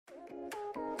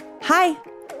Hi,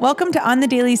 welcome to On the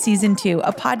Daily Season 2,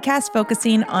 a podcast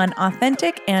focusing on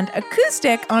authentic and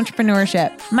acoustic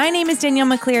entrepreneurship. My name is Danielle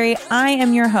McCleary. I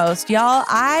am your host. Y'all,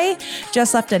 I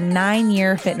just left a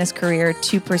 9-year fitness career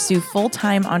to pursue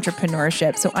full-time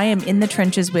entrepreneurship, so I am in the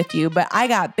trenches with you, but I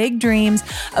got big dreams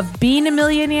of being a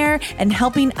millionaire and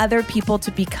helping other people to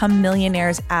become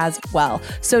millionaires as well.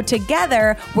 So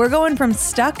together, we're going from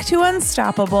stuck to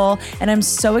unstoppable, and I'm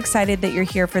so excited that you're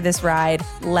here for this ride.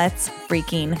 Let's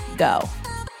freaking go.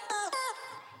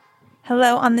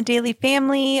 Hello, On the Daily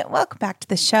family. Welcome back to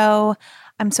the show.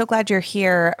 I'm so glad you're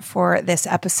here for this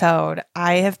episode.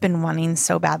 I have been wanting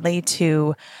so badly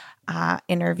to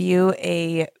interview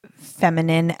a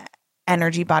feminine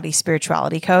energy, body,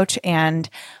 spirituality coach. And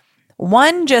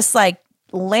one just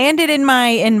landed in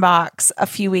my inbox a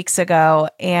few weeks ago.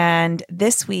 And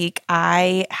this week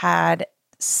I had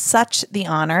such the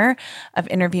honor of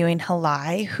interviewing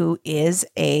Halai, who is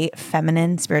a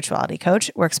feminine spirituality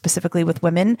coach, works specifically with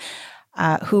women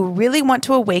who really want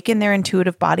to awaken their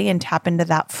intuitive body and tap into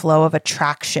that flow of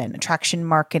attraction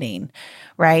marketing,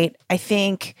 right? I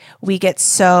think we get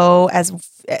so,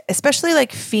 especially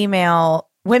like female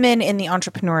women in the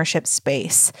entrepreneurship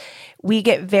space, we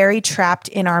get very trapped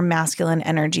in our masculine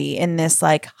energy in this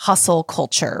like hustle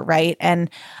culture, right? And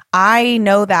I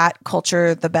know that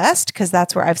culture the best because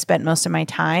that's where I've spent most of my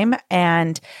time.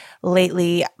 And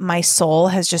lately, my soul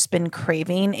has just been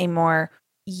craving a more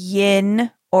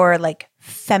yin or like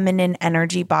feminine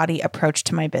energy body approach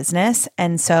to my business.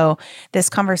 And so this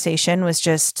conversation was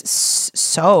just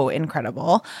so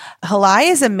incredible.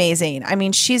 Halai is amazing. I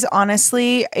mean,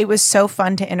 it was so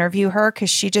fun to interview her because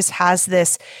she just has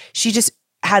this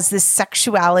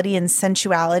sexuality and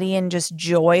sensuality and just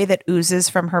joy that oozes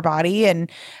from her body. And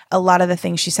a lot of the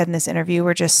things she said in this interview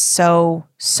were just so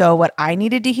what I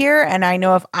needed to hear. And I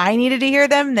know if I needed to hear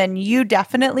them, then you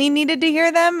definitely needed to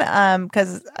hear them.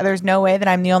 Because there's no way that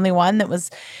I'm the only one that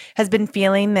has been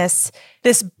feeling this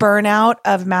burnout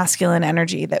of masculine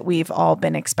energy that we've all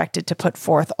been expected to put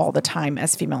forth all the time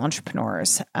as female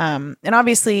entrepreneurs. And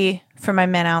obviously for my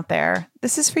men out there,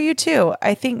 this is for you too.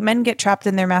 I think men get trapped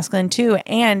in their masculine too.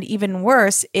 And even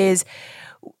worse is,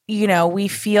 we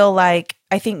feel like,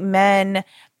 I think men,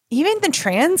 even the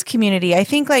trans community, I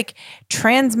think like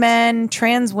trans men,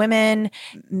 trans women,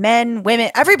 men,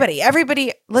 women, everybody,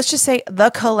 let's just say the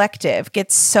collective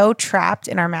gets so trapped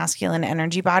in our masculine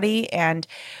energy body. And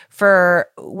for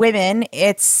women,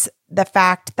 it's the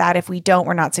fact that if we don't,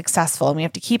 we're not successful, and we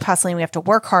have to keep hustling. We have to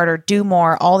work harder, do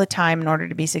more all the time in order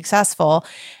to be successful.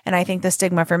 And I think the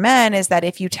stigma for men is that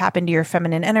if you tap into your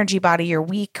feminine energy body, you're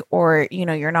weak, or,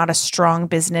 you're not a strong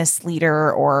business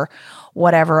leader or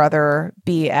whatever other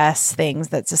BS things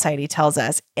that society tells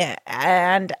us.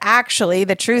 And actually,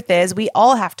 the truth is we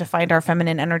all have to find our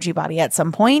feminine energy body at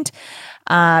some point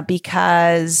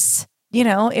because,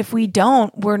 if we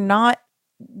don't, we're not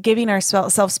giving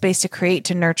ourselves space to create,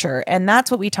 to nurture. And that's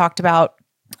what we talked about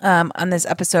on this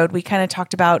episode. We kind of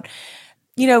talked about,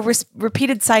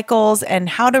 repeated cycles and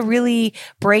how to really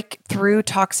break through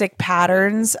toxic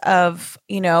patterns of,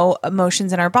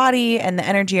 emotions in our body and the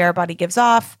energy our body gives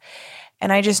off.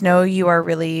 And I just know you are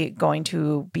really going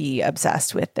to be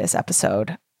obsessed with this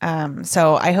episode.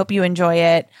 So I hope you enjoy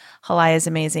it. Halai is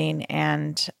amazing.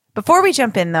 And before we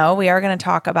jump in, though, we are going to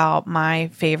talk about my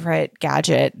favorite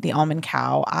gadget, the Almond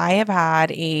Cow. I have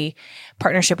had a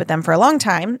partnership with them for a long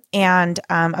time. And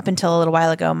up until a little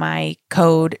while ago, my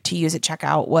code to use at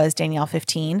checkout was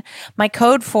Danielle15. My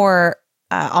code for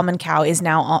Almond Cow is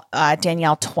now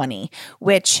Danielle20,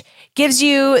 which gives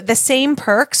you the same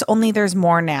perks, only there's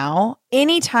more now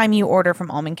anytime you order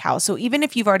from Almond Cow. So even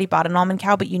if you've already bought an Almond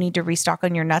Cow, but you need to restock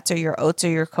on your nuts or your oats or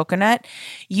your coconut,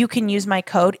 you can use my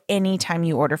code anytime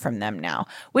you order from them now,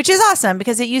 which is awesome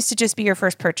because it used to just be your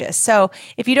first purchase. So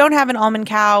if you don't have an Almond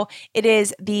Cow, it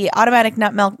is the automatic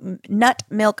nut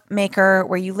milk maker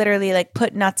where you literally like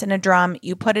put nuts in a drum,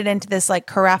 you put it into this like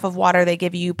carafe of water they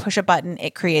give you, push a button,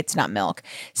 it creates nut milk.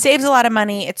 Saves a lot of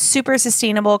money. It's super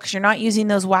sustainable because you're not using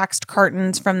those waxed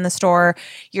cartons from the store.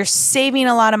 You're saving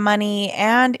a lot of money.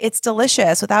 And it's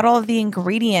delicious without all of the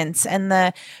ingredients and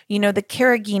the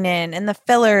carrageenan and the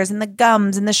fillers and the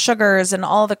gums and the sugars and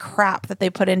all the crap that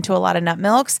they put into a lot of nut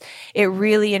milks. It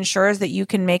really ensures that you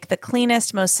can make the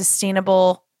cleanest, most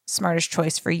sustainable, smartest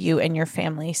choice for you and your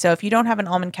family. So if you don't have an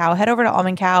Almond Cow, head over to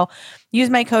Almond Cow,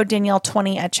 use my code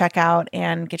Danielle20 at checkout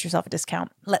and get yourself a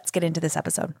discount. Let's get into this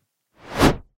episode.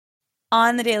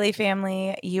 On the Daily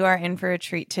Family, you are in for a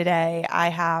treat today. I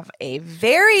have a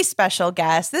very special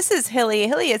guest. This is Hilly.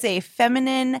 Hilly is a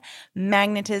feminine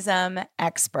magnetism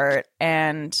expert,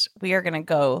 and we are going to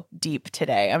go deep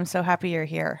today. I'm so happy you're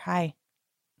here. Hi.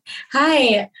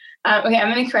 Hi. Okay,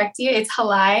 I'm going to correct you. It's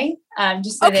Halai.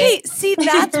 Just so Okay, see,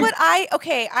 that's what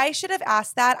I should have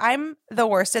asked that. I'm the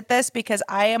worst at this because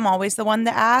I am always the one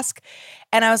to ask.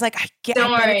 And I was like, Don't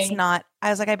I bet worry. it's not.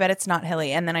 I was like, I bet it's not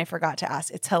Hilly. And then I forgot to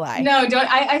ask. It's Hilly. No, don't.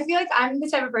 I feel like I'm the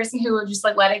type of person who will just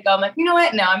like let it go. I'm like, you know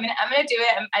what? No, I'm gonna do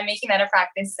it. I'm making that a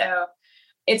practice. So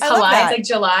it's Halai. It's like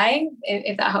July,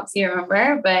 if that helps you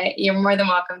remember. But you're more than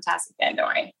welcome to ask again. Don't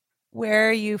worry. Where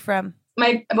are you from?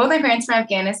 Both my parents are from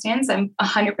Afghanistan, so I'm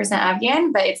 100%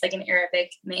 Afghan, but it's like an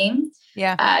Arabic name.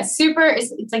 Yeah. Super.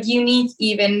 It's like unique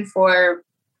even for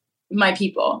my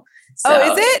people. So,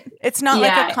 oh, is it? It's not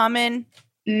like a common.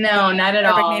 No, not at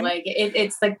all. Name? Like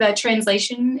it's like the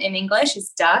translation in English is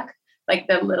duck, like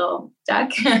the little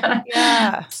duck.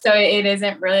 Yeah. So it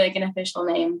isn't really like an official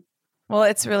name. Well,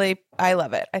 it's really, I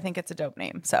love it. I think it's a dope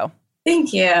name. So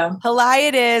thank you. Halai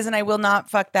it is, and I will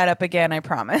not fuck that up again. I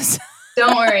promise.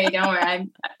 Don't worry. I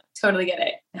totally get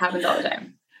it. It happens all the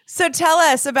time. So tell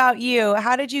us about you.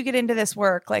 How did you get into this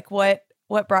work? Like what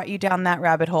brought you down that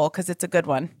rabbit hole? Because it's a good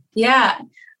one. Yeah.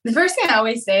 The first thing I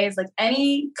always say is like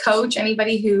any coach,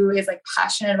 anybody who is like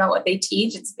passionate about what they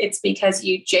teach, it's because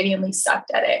you genuinely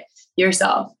sucked at it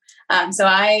yourself. So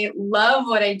I love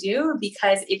what I do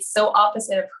because it's so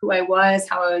opposite of who I was,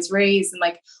 how I was raised, and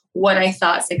like what I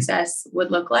thought success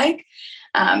would look like.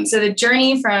 So the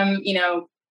journey from,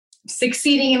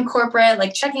 succeeding in corporate,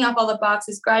 like checking off all the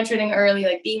boxes, graduating early,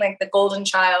 like being like the golden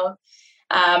child,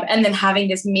 and then having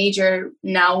this major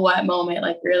now what moment,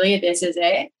 like really, this is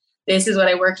it. This is what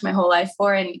I worked my whole life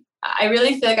for. And I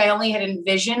really feel like I only had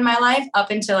envisioned my life up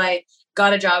until I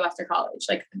got a job after college.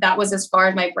 Like that was as far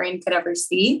as my brain could ever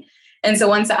see. And so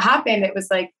once that happened, it was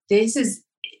like, this is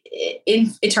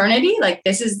in eternity. Like,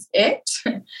 this is it.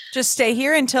 Just stay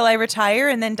here until I retire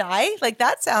and then die. Like,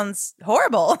 that sounds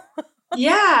horrible.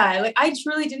 Yeah. Like I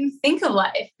truly didn't think of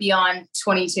life beyond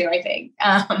 22, I think.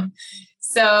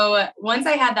 So once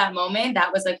I had that moment,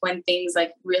 that was like when things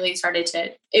like really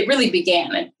it really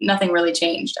began and nothing really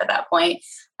changed at that point.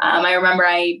 I remember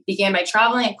I began by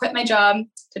traveling. I quit my job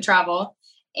to travel.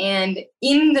 And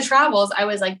in the travels, I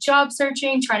was like job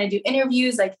searching, trying to do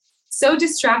interviews, like so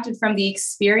distracted from the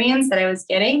experience that I was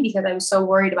getting because I was so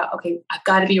worried about, okay, I've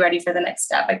got to be ready for the next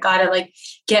step. I got to like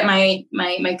get my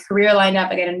career lined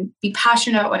up. I got to be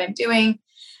passionate about what I'm doing.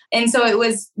 And so it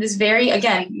was this very,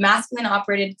 again, masculine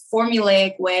operated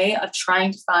formulaic way of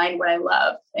trying to find what I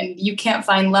love. And you can't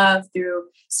find love through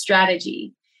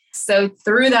strategy. So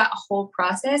through that whole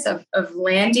process of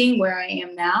landing where I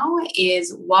am now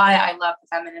is why I love the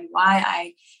feminine, why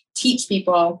I teach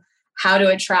people how to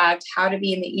attract, how to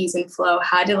be in the ease and flow,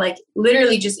 how to like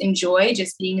literally just enjoy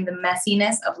just being in the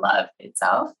messiness of love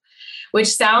itself, which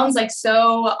sounds like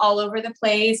so all over the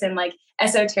place and like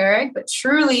esoteric, but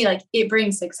truly like it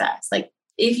brings success. Like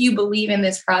if you believe in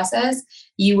this process,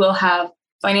 you will have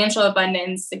financial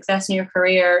abundance, success in your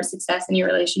career, success in your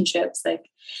relationships. Like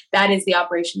that is the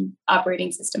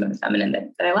operating system of the feminine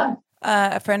that I love.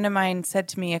 A friend of mine said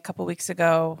to me a couple weeks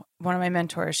ago, one of my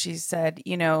mentors, she said,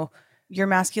 your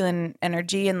masculine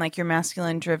energy and like your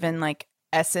masculine driven like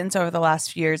essence over the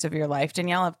last few years of your life,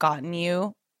 Danielle, have gotten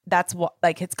you. That's what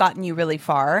like it's gotten you really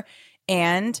far.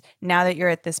 And now that you're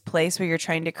at this place where you're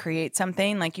trying to create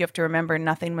something, like you have to remember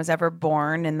nothing was ever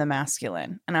born in the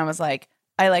masculine. And I was like,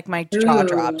 my jaw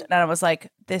dropped. And I was like,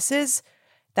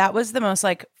 that was the most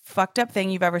like fucked up thing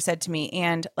you've ever said to me.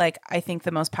 And like, I think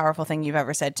the most powerful thing you've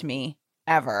ever said to me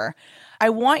ever. I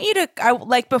want you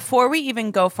to, before we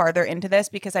even go farther into this,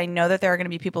 because I know that there are going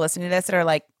to be people listening to this that are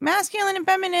like masculine and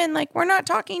feminine, like we're not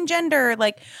talking gender.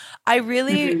 Like I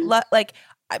really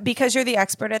because you're the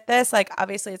expert at this, like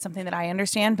obviously it's something that I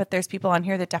understand, but there's people on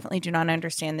here that definitely do not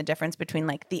understand the difference between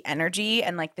like the energy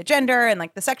and like the gender and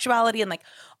like the sexuality and like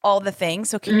all the things.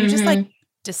 So can you just like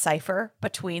decipher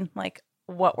between like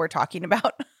what we're talking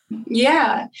about?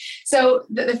 Yeah. So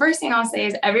the first thing I'll say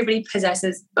is everybody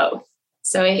possesses both.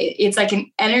 So it's like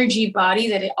an energy body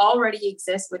that it already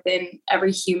exists within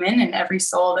every human and every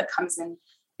soul that comes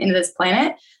into this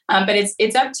planet. But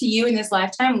it's up to you in this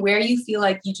lifetime where you feel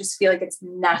like you just feel like it's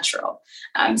natural.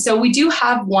 So we do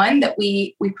have one that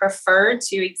we prefer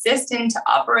to exist in, to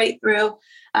operate through,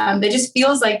 that just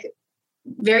feels like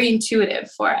very intuitive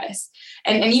for us.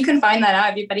 And you can find that out.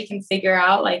 Everybody can figure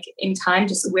out like in time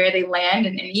just where they land.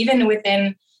 And even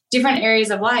within different areas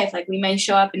of life, like we may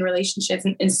show up in relationships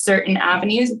in certain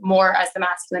avenues more as the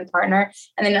masculine partner.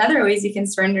 And then in other ways you can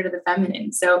surrender to the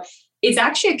feminine. So it's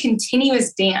actually a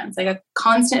continuous dance, like a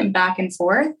constant back and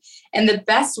forth. And the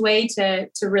best way to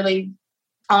really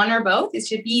honor both is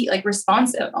to be like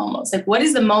responsive almost. Like what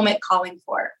is the moment calling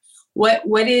for? What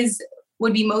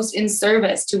would be most in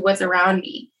service to what's around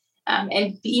me?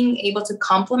 and being able to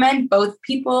complement both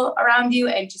people around you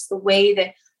and just the way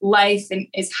that life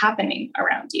is happening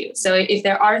around you. So if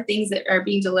there are things that are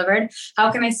being delivered,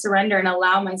 how can I surrender and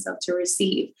allow myself to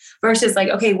receive versus like,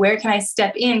 okay, where can I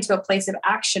step into a place of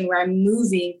action where I'm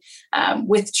moving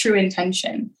with true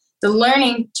intention? The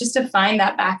learning just to find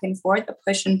that back and forth, the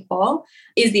push and pull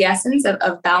is the essence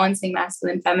of balancing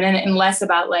masculine and feminine, and less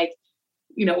about like,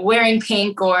 you know, wearing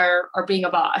pink or being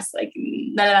a boss. Like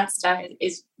none of that stuff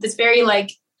is this very like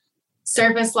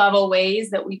surface level ways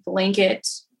that we blanket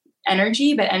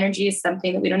energy, but energy is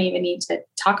something that we don't even need to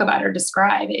talk about or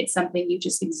describe. It's something you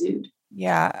just exude.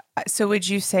 Yeah. So would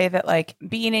you say that like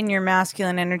being in your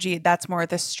masculine energy, that's more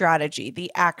the strategy,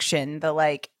 the action, the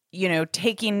like, you know,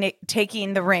 taking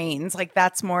the reins, like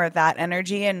that's more of that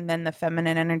energy. And then the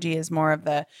feminine energy is more of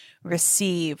the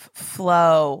receive,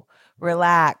 flow,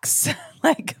 relax,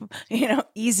 like, you know,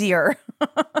 easier.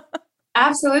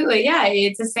 Absolutely. Yeah.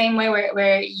 It's the same way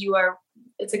where you are,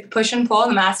 it's like push and pull.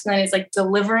 The masculine is like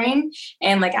delivering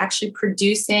and like actually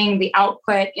producing the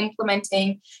output,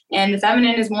 implementing. And the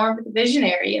feminine is more of the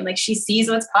visionary and like she sees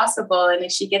what's possible and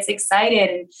like she gets excited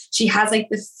and she has like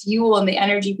the fuel and the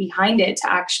energy behind it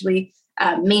to actually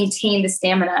maintain the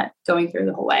stamina going through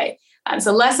the whole way.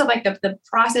 So less of like the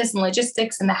process and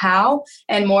logistics and the how,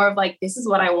 and more of like, this is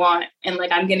what I want. And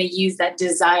like, I'm going to use that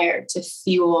desire to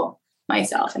fuel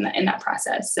myself in that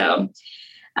process. So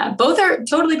both are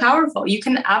totally powerful. You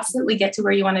can absolutely get to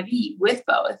where you want to be with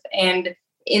both. And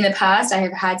in the past, I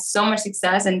have had so much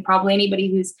success, and probably anybody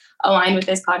who's aligned with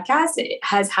this podcast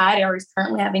has had or is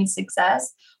currently having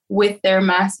success with their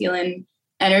masculine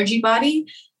energy body.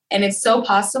 And it's so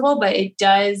possible, but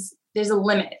there's a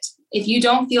limit. If you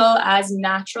don't feel as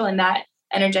natural in that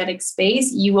energetic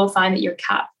space, you will find that your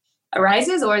cap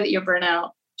arises or that your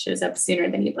burnout shows up sooner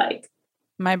than you'd like.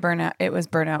 My burnout, it was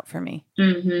burnout for me.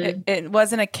 Mm-hmm. It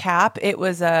wasn't a cap. It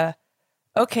was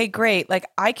okay, great. Like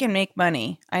I can make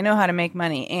money. I know how to make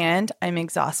money and I'm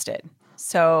exhausted.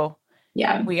 So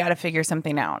yeah, we got to figure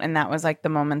something out. And that was like the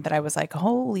moment that I was like,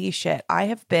 holy shit, I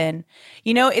have been,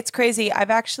 you know, it's crazy.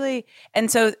 Okay,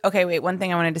 wait, one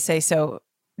thing I wanted to say. So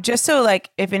just so like,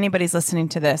 if anybody's listening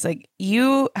to this, like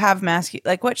you have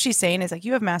like what she's saying is like,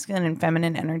 you have masculine and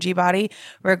feminine energy body,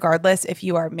 regardless if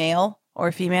you are male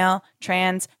or female,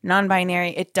 trans,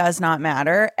 non-binary, it does not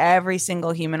matter. Every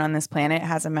single human on this planet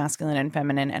has a masculine and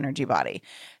feminine energy body.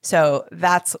 So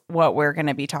that's what we're going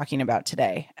to be talking about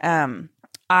today.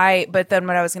 But then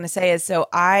what I was going to say is, so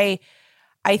I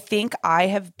think I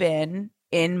have been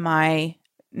in my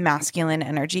masculine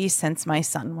energy since my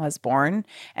son was born.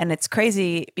 And it's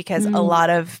crazy because a lot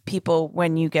of people,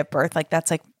 when you give birth, like that's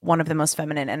like one of the most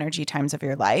feminine energy times of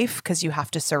your life, because you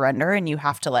have to surrender and you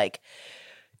have to like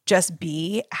just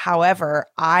be. However,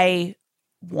 I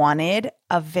wanted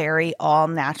a very all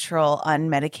natural,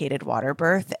 unmedicated water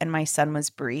birth, and my son was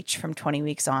breech from 20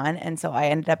 weeks on. And so I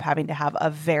ended up having to have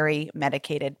a very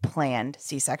medicated, planned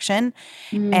C-section.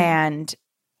 And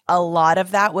a lot of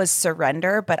that was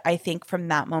surrender. But I think from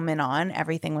that moment on,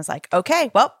 everything was like, okay,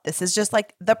 well, this is just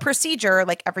like the procedure.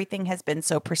 Like everything has been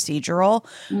so procedural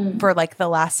for like the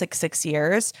last six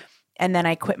years. And then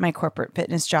I quit my corporate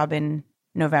fitness job in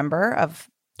November of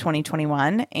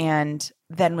 2021, and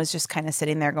then was just kind of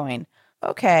sitting there going,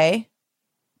 okay,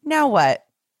 now what?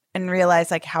 And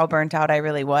realized like how burnt out I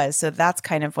really was. So that's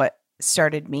kind of what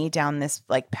started me down this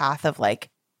like path of like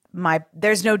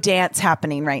there's no dance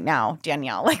happening right now,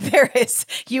 Danielle. Like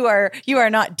you are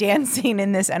not dancing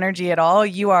in this energy at all.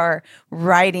 You are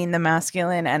riding the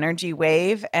masculine energy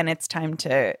wave, and it's time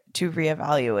to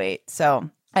reevaluate. So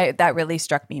that really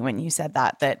struck me when you said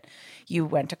that you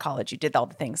went to college, you did all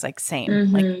the things, like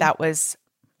same, like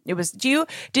do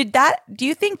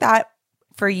you think that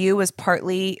for you was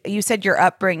partly, you said your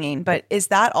upbringing, but is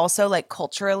that also like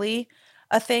culturally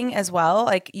a thing as well?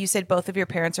 Like you said, both of your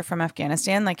parents are from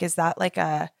Afghanistan. Like, is that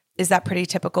pretty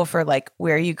typical for like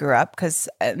where you grew up? Cause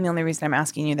the only reason I'm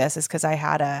asking you this is cause I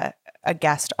had a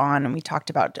guest on and we talked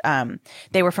about,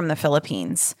 they were from the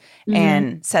Philippines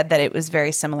and said that it was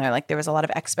very similar. Like there was a lot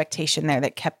of expectation there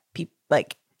that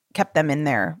kept them in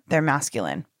their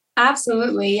masculine.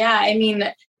 Absolutely. Yeah. I mean,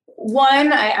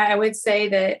 one, I would say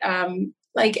that,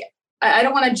 I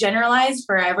don't want to generalize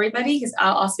for everybody because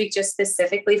I'll speak just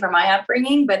specifically for my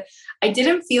upbringing, but I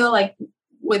didn't feel like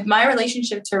with my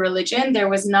relationship to religion, there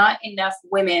was not enough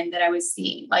women that I was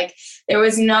seeing. Like I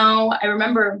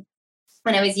remember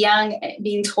when I was young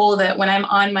being told that when I'm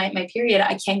on my period,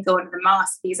 I can't go into the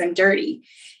mosque because I'm dirty.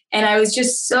 And I was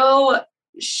just so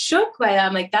shook by that.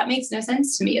 I'm like, that makes no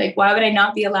sense to me. Like, why would I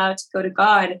not be allowed to go to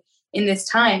God in this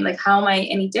time? Like, how am I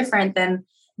any different than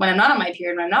when I'm not on my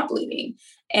period, when I'm not bleeding?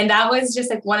 And that was just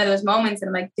like one of those moments. And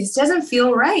I'm like, this doesn't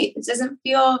feel right. This doesn't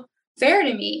feel fair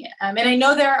to me. And I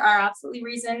know there are absolutely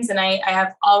reasons. And I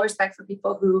have all respect for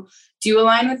people who do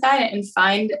align with that and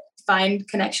find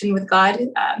connection with God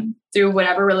through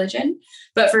whatever religion.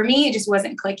 But for me, it just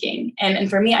wasn't clicking. And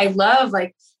for me, I love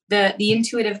like the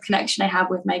intuitive connection I have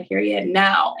with my period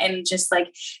now. And just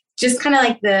kind of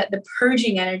like the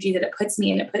purging energy that it puts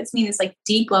me in. It puts me in this like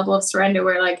deep level of surrender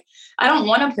where like, I don't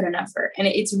want to put an effort. And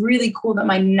it's really cool that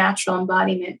my natural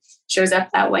embodiment shows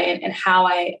up that way, and how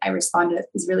I respond to it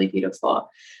is really beautiful.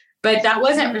 But that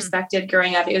wasn't respected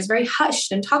growing up. It was very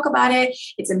hushed and talk about it.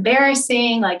 It's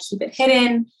embarrassing, like keep it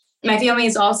hidden. My family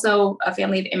is also a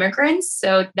family of immigrants.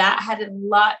 So that had a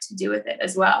lot to do with it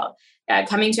as well.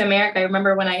 Coming to America, I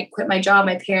remember when I quit my job,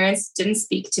 my parents didn't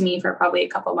speak to me for probably a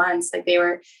couple months. Like they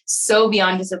were so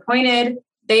beyond disappointed.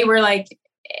 They were like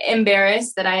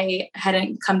embarrassed that I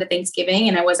hadn't come to Thanksgiving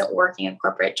and I wasn't working a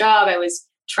corporate job. I was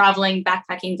traveling,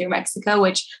 backpacking through Mexico,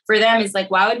 which for them is like,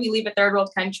 why would we leave a third world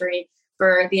country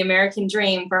for the American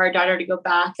dream for our daughter to go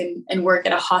back and work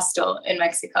at a hostel in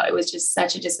Mexico? It was just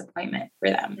such a disappointment for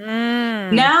them.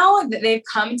 Now that they've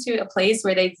come to a place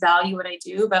where they value what I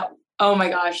do, but oh my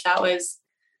gosh,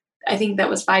 I think that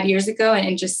was 5 years ago,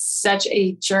 and just such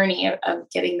a journey of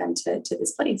getting them to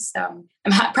this place. So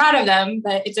I'm proud of them,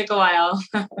 but it took a while.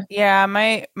 Yeah.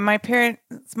 My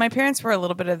parents were a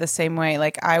little bit of the same way.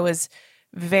 Like I was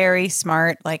very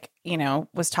smart, like,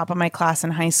 was top of my class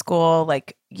in high school,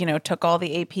 like, took all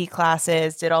the AP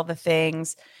classes, did all the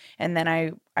things. And then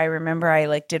I remember I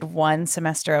like did one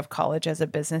semester of college as a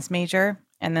business major,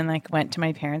 and then like went to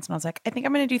my parents and I was like, I think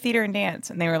I'm going to do theater and dance.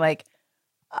 And they were like,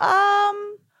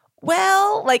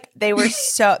 well, like they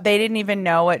didn't even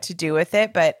know what to do with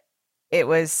it, but it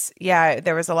was,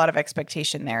 there was a lot of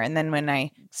expectation there. And then when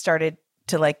I started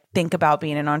to like think about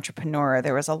being an entrepreneur,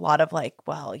 there was a lot of like,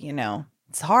 well,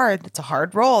 it's hard. It's a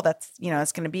hard role. That's,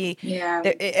 it's going to be,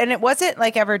 and it wasn't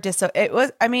like ever I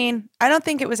don't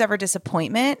think it was ever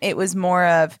disappointment. It was more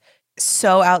of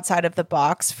so outside of the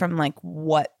box from like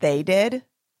what they did,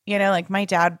 like my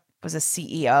dad was a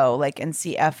CEO, like, and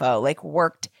CFO, like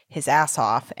worked his ass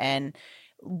off and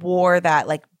wore that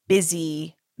like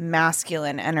busy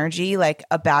masculine energy, like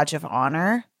a badge of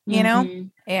honor,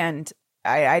 and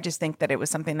I just think that it was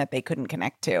something that they couldn't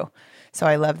connect to. So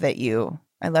I love that you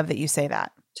say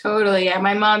that. Totally. Yeah.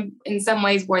 My mom in some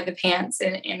ways wore the pants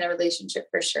in the relationship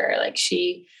for sure. Like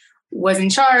she was in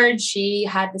charge. She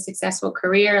had the successful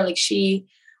career. Like she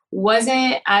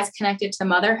wasn't as connected to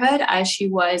motherhood as she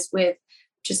was with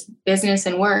just business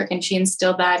and work. And she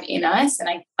instilled that in us. And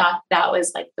I thought that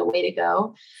was like the way to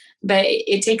go. But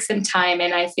it takes some time.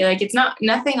 And I feel like it's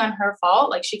nothing on her fault.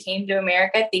 Like she came to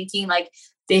America thinking like,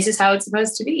 this is how it's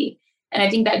supposed to be. And I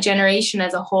think that generation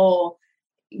as a whole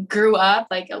grew up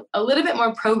like a little bit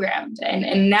more programmed.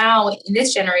 And now in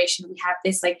this generation, we have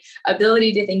this like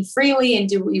ability to think freely and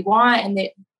do what we want. And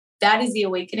that is the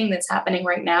awakening that's happening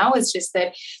right now. It's just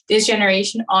that this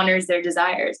generation honors their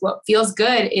desires. What feels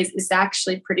good is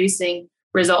actually producing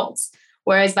results.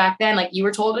 Whereas back then, like you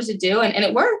were told what to do and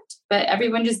it worked, but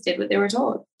everyone just did what they were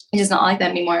told. It's just not like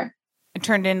that anymore. It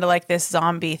turned into like this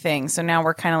zombie thing. So now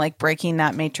we're kind of like breaking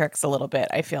that matrix a little bit,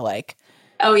 I feel like.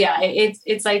 Oh yeah.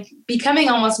 It's like becoming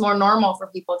almost more normal for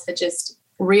people to just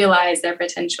realize their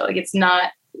potential. Like it's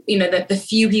not, the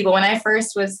few people, when I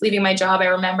first was leaving my job, I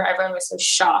remember everyone was so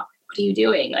shocked. What are you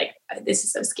doing? Like, this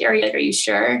is so scary. Like, are you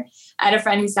sure? I had a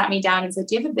friend who sat me down and said,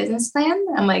 do you have a business plan?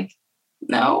 I'm like,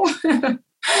 no, I'm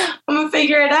gonna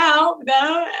figure it out.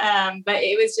 No. But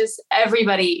it was just,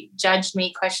 everybody judged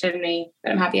me, questioned me,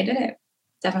 but I'm happy I did it.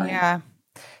 Definitely. Yeah.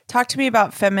 Talk to me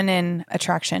about feminine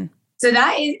attraction. So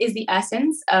that is the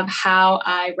essence of how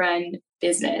I run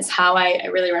business, how I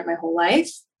really run my whole life,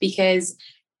 because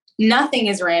nothing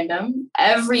is random.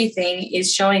 Everything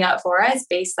is showing up for us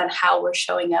based on how we're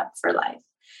showing up for life.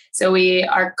 So we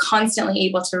are constantly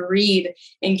able to read,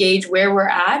 engage where we're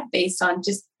at based on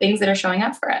just things that are showing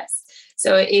up for us.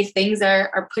 So if things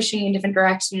are pushing you in different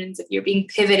directions, if you're being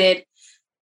pivoted,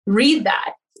 read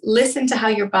that. Listen to how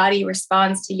your body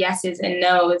responds to yeses and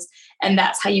nos. And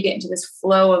that's how you get into this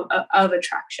flow of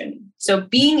attraction. So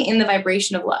being in the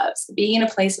vibration of love, so being in a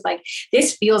place of like,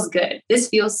 this feels good. This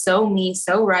feels so me,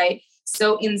 so right,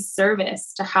 so in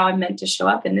service to how I'm meant to show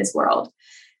up in this world.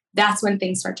 That's when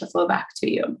things start to flow back to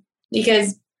you.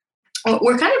 Because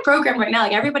we're kind of programmed right now.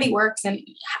 Like everybody works and,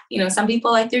 some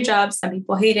people like their jobs, some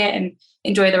people hate it and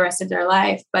enjoy the rest of their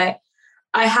life. But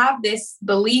I have this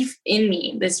belief in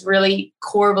me, this really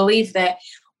core belief that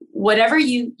whatever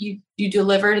you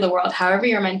deliver to the world, however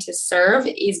you're meant to serve,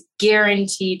 is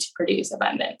guaranteed to produce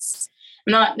abundance.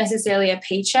 not necessarily a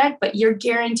paycheck, but you're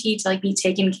guaranteed to like be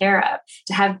taken care of,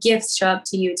 to have gifts show up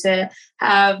to you, to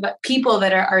have people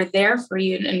that are there for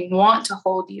you and want to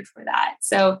hold you for that.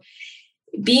 So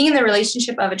being in the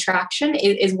relationship of attraction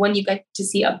is when you get to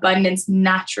see abundance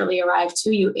naturally arrive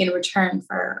to you in return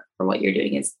for what you're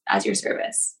doing as your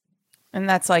service. And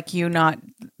that's like you not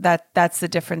that's the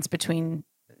difference between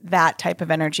that type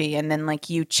of energy and then like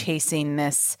you chasing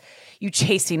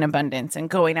abundance and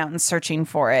going out and searching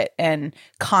for it and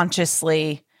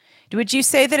consciously. Would you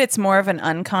say that it's more of an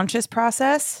unconscious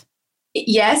process?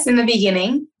 Yes, in the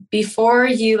beginning, before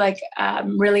you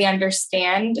really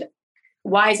understand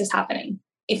why is this happening.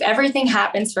 If everything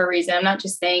happens for a reason, I'm not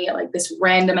just saying it like this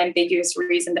random ambiguous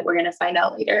reason that we're going to find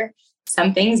out later.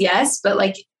 Some things, yes, but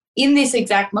like in this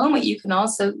exact moment, you can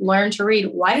also learn to read,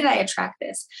 why did I attract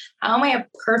this? How am I a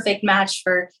perfect match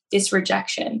for this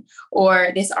rejection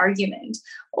or this argument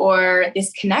or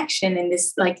this connection in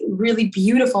this like really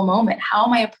beautiful moment? How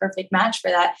am I a perfect match for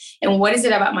that? And what is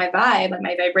it about my vibe, like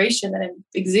my vibration that I'm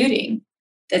exuding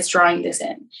that's drawing this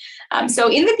in?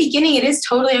 So in the beginning, it is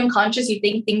totally unconscious. You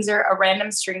think things are a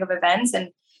random string of events. And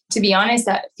to be honest,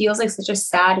 that feels like such a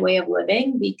sad way of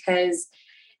living because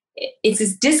it's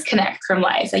this disconnect from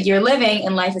life. Like you're living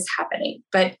and life is happening,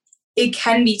 but it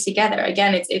can be together.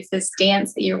 Again, it's this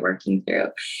dance that you're working through.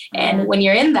 And when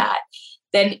you're in that,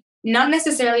 then not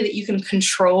necessarily that you can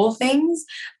control things,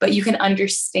 but you can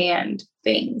understand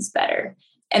things better.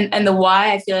 And the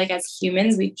why, I feel like as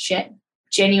humans, we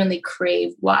genuinely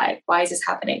crave why. Why is this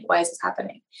happening? Why is this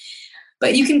happening?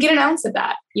 But you can get an ounce of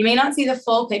that. You may not see the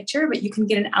full picture, but you can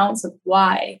get an ounce of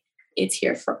why it's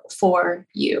here for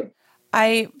you.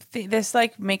 This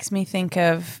like makes me think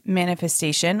of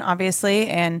manifestation, obviously.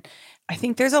 And I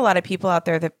think there's a lot of people out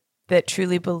there that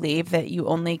truly believe that you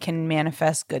only can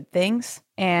manifest good things.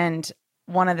 And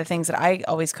one of the things that I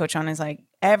always coach on is like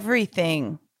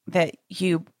everything that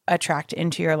you attract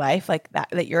into your life, like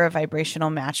that you're a vibrational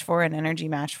match for, an energy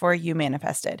match for, you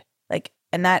manifested. Like,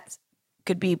 and that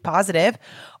could be positive,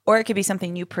 or it could be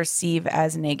something you perceive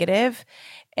as negative.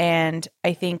 And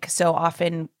I think so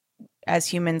often as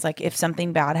humans, like if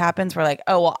something bad happens, we're like,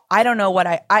 oh, well, I don't know what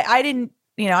I didn't,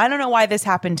 I don't know why this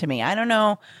happened to me. I don't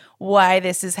know why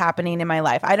this is happening in my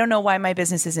life. I don't know why my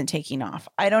business isn't taking off.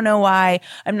 I don't know why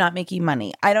I'm not making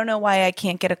money. I don't know why I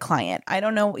can't get a client. I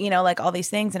don't know, like all these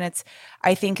things. And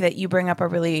I think that you bring up a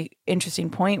really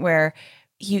interesting point where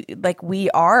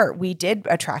we did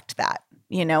attract that,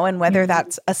 and whether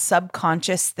that's a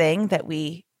subconscious thing that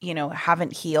we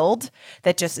haven't healed,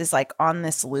 that just is like on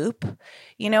this loop,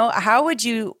 what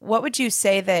would you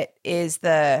say that is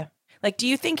do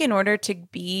you think in order to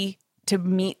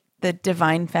meet the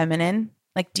divine feminine,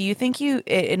 like, do you think it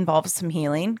involves some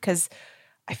healing? Because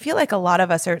I feel like a lot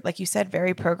of us are, like you said,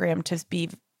 very programmed to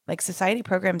be like society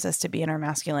programs us to be in our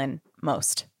masculine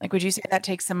most. Like, would you say that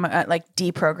takes some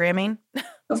deprogramming?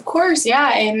 Of course.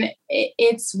 Yeah. And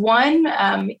it's one,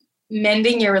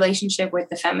 mending your relationship with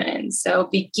the feminine. So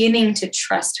beginning to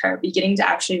trust her, beginning to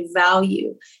actually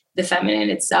value the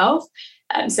feminine itself.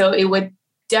 So it would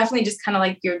definitely just kind of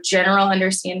like your general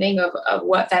understanding of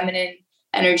what feminine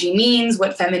energy means,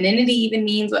 what femininity even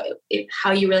means,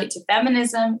 how you relate to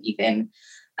feminism even.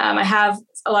 I have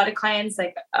a lot of clients,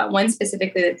 like one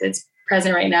specifically that's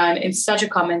present right now, and it's such a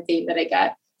common theme that I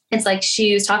get. It's like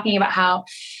she was talking about how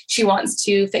she wants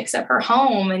to fix up her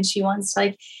home and she wants to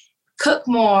like cook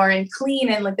more and clean,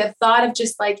 and like the thought of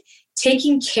just like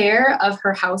taking care of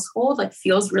her household like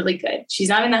feels really good. She's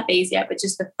not in that phase yet, but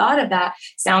just the thought of that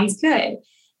sounds good.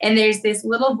 And there's this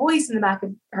little voice in the back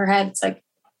of her head. It's like,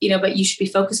 but you should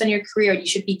be focused on your career. You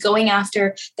should be going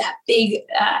after that big,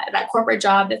 that corporate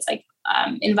job that's like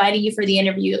inviting you for the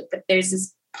interview. But there's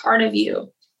this part of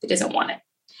you that doesn't want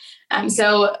it.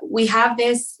 So we have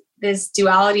this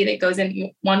duality that goes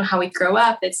in one, how we grow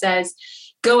up, that says,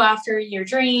 go after your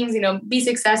dreams, be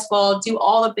successful, do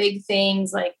all the big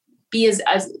things, like be as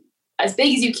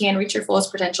big as you can, reach your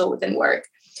fullest potential within work.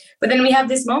 But then we have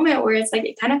this moment where it's like,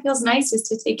 it kind of feels nice just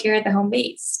to take care of the home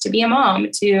base, to be a mom,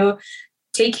 to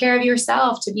take care of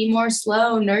yourself, to be more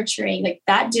slow, nurturing. Like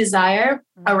that desire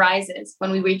arises when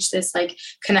we reach this like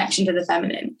connection to the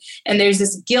feminine. And there's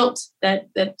this guilt that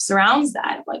surrounds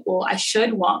that. Like, well, I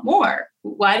should want more.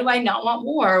 Why do I not want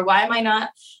more? Why am I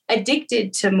not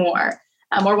addicted to more?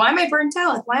 Or why am I burnt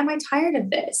out? Like, why am I tired of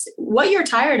this? What you're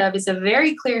tired of is a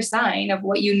very clear sign of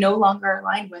what you no longer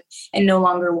align with and no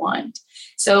longer want.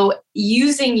 So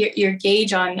using your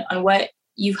gauge on what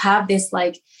you have this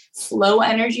like flow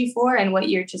energy for and what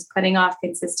you're just putting off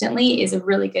consistently is a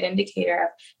really good indicator of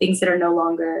things that are no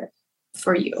longer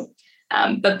for you.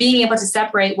 But being able to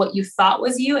separate what you thought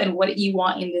was you and what you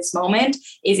want in this moment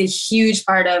is a huge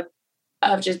part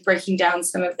of just breaking down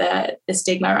some of the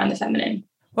stigma around the feminine.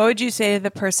 What would you say to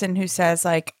the person who says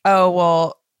like, oh,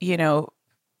 well,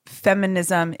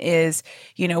 feminism is,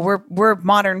 we're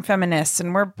modern feminists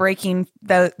and we're breaking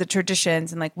the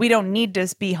traditions, and like, we don't need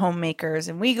to be homemakers,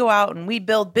 and we go out and we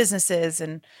build businesses,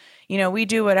 and, we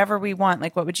do whatever we want.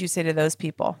 Like, what would you say to those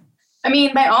people? I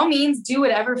mean, by all means, do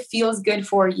whatever feels good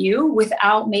for you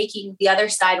without making the other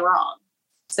side wrong.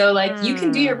 So like, you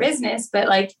can do your business, but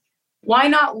like, why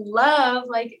not love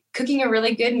like cooking a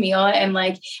really good meal and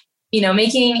like,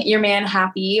 making your man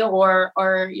happy or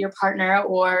your partner,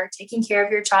 or taking care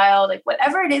of your child, like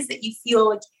whatever it is that you feel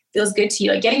like feels good to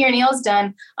you, like getting your nails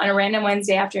done on a random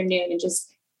Wednesday afternoon and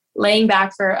just laying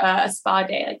back for a spa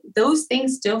day. Like those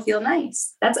things still feel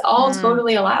nice. That's all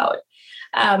totally allowed.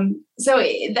 So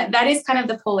that is kind of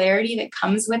the polarity that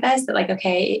comes with us, that like,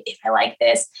 okay, if I like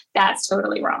this, that's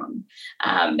totally wrong.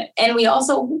 And we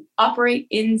also operate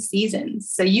in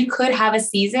seasons. So you could have a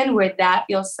season where that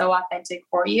feels so authentic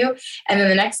for you. And then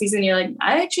the next season, you're like,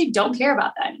 I actually don't care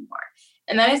about that anymore.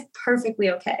 And that is perfectly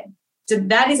okay. So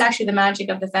that is actually the magic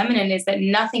of the feminine, is that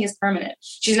nothing is permanent.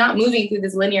 She's not moving through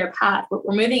this linear path.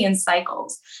 We're moving in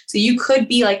cycles. So you could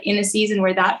be like in a season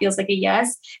where that feels like a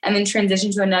yes, and then transition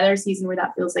to another season where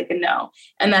that feels like a no.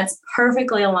 And that's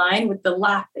perfectly aligned with the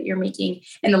lack that you're making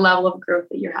and the level of growth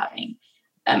that you're having.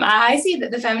 I see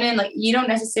that the feminine, like you don't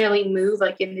necessarily move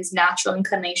like in this natural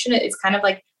inclination. It's kind of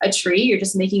like a tree. You're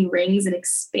just making rings and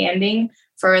expanding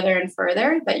further and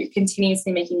further, but you're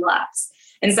continuously making laps.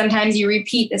 And sometimes you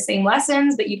repeat the same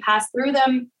lessons, but you pass through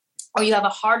them, or you have a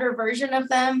harder version of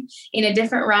them in a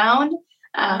different round.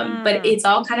 But it's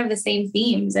all kind of the same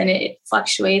themes, and it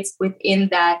fluctuates within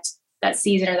that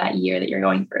season or that year that you're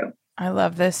going through. I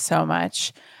love this so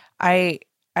much. I'm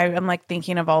like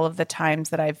thinking of all of the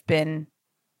times that I've been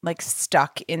like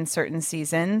stuck in certain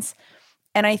seasons.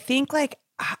 And I think like,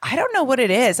 I don't know what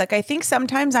it is. Like, I think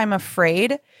sometimes I'm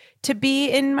afraid to be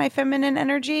in my feminine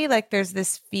energy. Like there's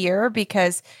this fear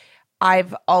because I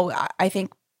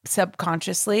think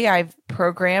subconsciously I've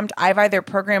either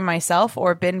programmed myself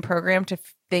or been programmed to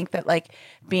think that like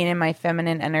being in my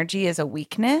feminine energy is a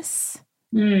weakness.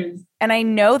 And I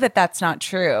know that that's not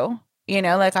true.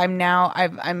 Like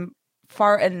I'm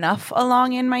far enough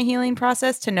along in my healing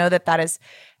process to know that that is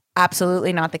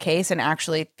absolutely not the case, and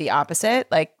actually the opposite.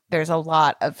 Like there's a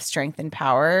lot of strength and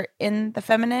power in the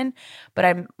feminine, but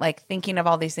I'm like thinking of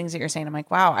all these things that you're saying. I'm like,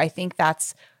 wow, I think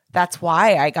that's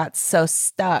why I got so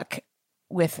stuck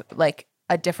with like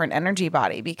a different energy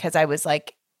body, because I was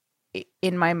like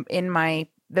in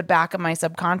the back of my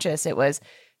subconscious, it was,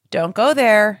 don't go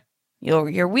there.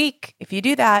 You're weak. If you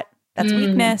do that, that's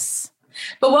weakness.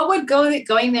 But what would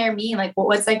going there mean? Like, what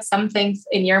was like something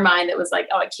in your mind that was like,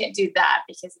 oh, I can't do that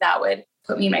because that would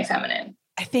put me in my feminine?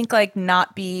 I think like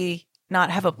not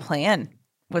have a plan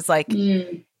was like,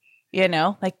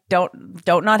 like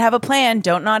don't not have a plan.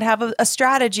 Don't not have a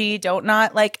strategy. Don't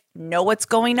not like know what's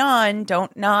going on.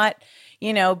 Don't not,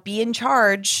 be in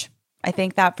charge. I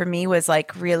think that for me was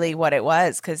like really what it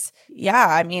was. Cause yeah,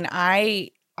 I mean,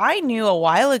 I knew a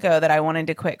while ago that I wanted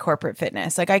to quit corporate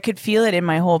fitness. Like I could feel it in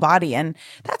my whole body. And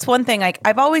that's one thing, like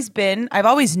I've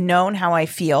always known how I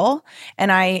feel.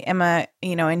 And I am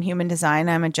in human design,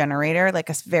 I'm a generator, like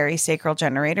a very sacral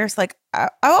generator. So like I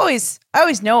always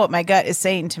know what my gut is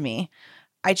saying to me.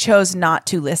 I chose not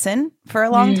to listen for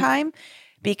a long time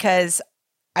because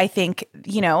I think,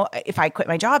 if I quit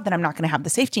my job, then I'm not going to have the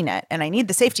safety net. And I need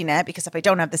the safety net because if I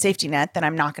don't have the safety net, then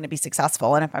I'm not going to be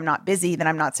successful. And if I'm not busy, then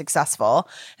I'm not successful.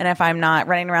 And if I'm not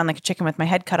running around like a chicken with my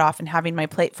head cut off and having my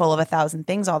plate full of 1,000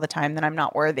 things all the time, then I'm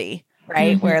not worthy.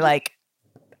 Right. Where like,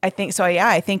 I think so. Yeah.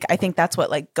 I think that's what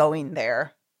like going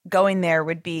there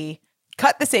would be: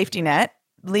 cut the safety net,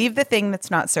 leave the thing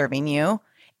that's not serving you.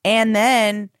 And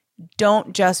then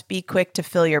don't just be quick to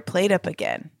fill your plate up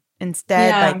again.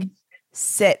 Instead, like,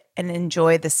 sit and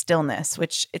enjoy the stillness,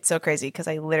 which it's so crazy because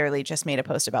I literally just made a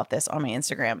post about this on my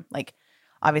Instagram. Like,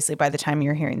 obviously by the time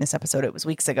you're hearing this episode, it was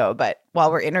weeks ago, but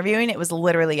while we're interviewing, it was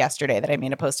literally yesterday that I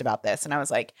made a post about this. And I was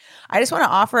like, I just want to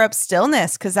offer up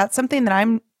stillness because that's something that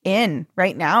I'm in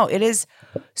right now. It is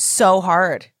so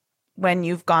hard when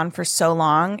you've gone for so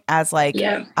long as like,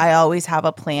 I always have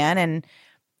a plan, and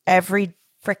every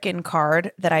freaking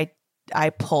card that I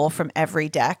pull from every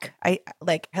deck, I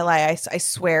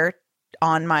swear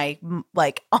on my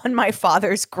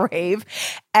father's grave.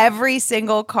 Every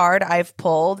single card I've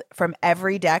pulled from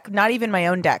every deck, not even my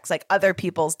own decks, like other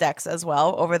people's decks as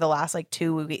well, over the last like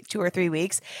 2 or 3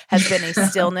 weeks, has been a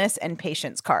stillness and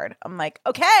patience card. I'm like,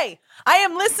 okay, I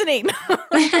am listening.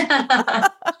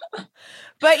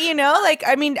 But like,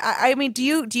 I mean, do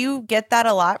you get that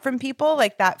a lot from people,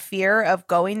 like that fear of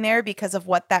going there because of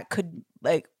what that could,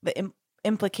 like the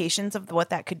implications of what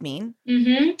that could mean?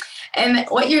 Mm-hmm. And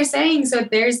what you're saying, so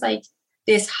there's like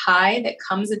this high that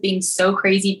comes with being so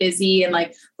crazy busy and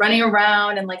like running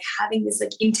around and like having this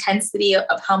like intensity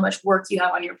of how much work you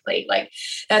have on your plate, like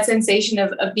that sensation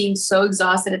of being so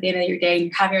exhausted at the end of your day and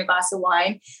you're having your glass of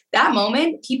wine. That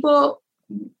moment, people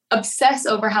obsess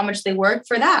over how much they work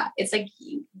for that. It's like,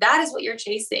 that is what you're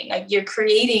chasing. Like you're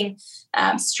creating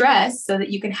stress so that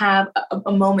you can have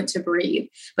a moment to breathe.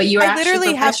 But I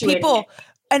literally have people,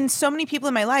 and so many people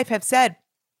in my life have said,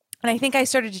 and I think I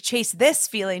started to chase this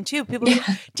feeling too. People go,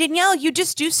 Danielle, you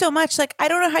just do so much. Like, I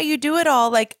don't know how you do it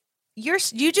all. Like, you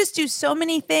just do so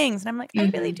many things. And I'm like, I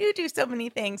really do so many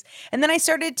things. And then I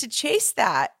started to chase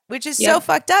that, which is so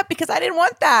fucked up because I didn't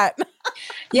want that.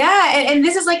 Yeah. And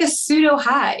this is like a pseudo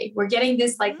high. We're getting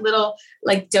this like little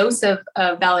like dose of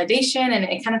validation, and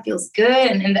it kind of feels good.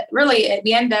 And really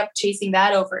we end up chasing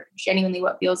that over genuinely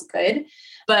what feels good.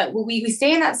 But we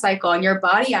stay in that cycle, and your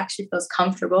body actually feels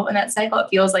comfortable in that cycle. It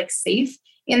feels like safe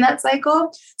in that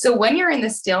cycle. So when you're in the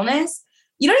stillness,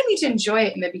 you don't even need to enjoy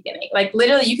it in the beginning. Like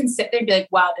literally you can sit there and be like,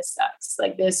 wow, this sucks.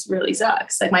 Like this really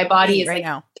sucks. Like my body is right like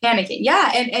now panicking.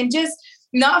 Yeah. And just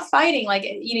not fighting. Like,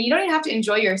 you don't even have to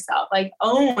enjoy yourself. Like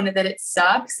own that it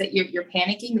sucks, that you're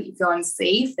panicking, that you feel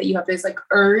unsafe, that you have this like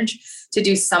urge to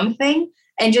do something,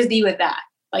 and just be with that.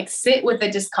 Like sit with the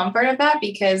discomfort of that,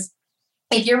 because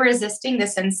if you're resisting the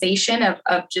sensation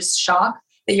of just shock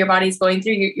that your body's going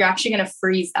through, you're actually going to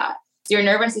freeze that. So your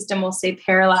nervous system will stay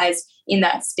paralyzed in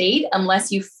that state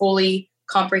unless you fully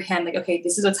comprehend, like, okay,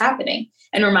 this is what's happening,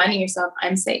 and reminding yourself,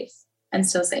 I'm safe. I'm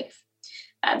still safe.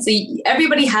 So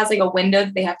everybody has like a window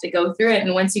that they have to go through it.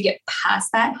 And once you get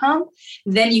past that hump,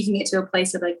 then you can get to a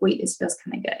place of like, wait, this feels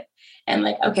kind of good. And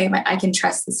like, okay, I can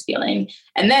trust this feeling.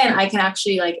 And then I can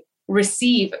actually like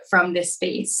receive from this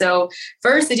space. So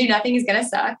first, the do nothing is going to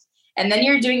suck. And then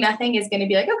your doing nothing is going to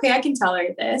be like, okay, I can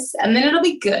tolerate this. And then it'll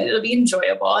be good. It'll be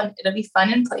enjoyable, and it'll be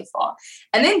fun and playful.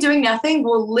 And then doing nothing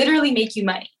will literally make you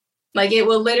money. Like it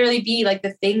will literally be like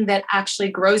the thing that actually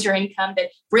grows your income, that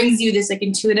brings you this like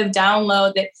intuitive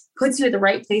download that puts you at the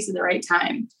right place at the right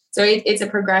time. So it's a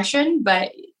progression,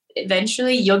 but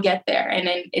eventually you'll get there. And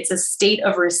then it's a state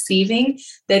of receiving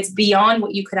that's beyond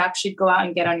what you could actually go out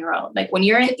and get on your own. Like when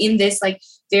you're in this like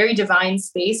very divine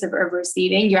space of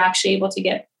receiving, you're actually able to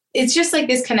get, it's just like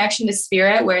this connection to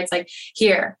spirit where it's like,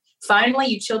 here, finally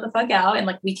you chill the fuck out, and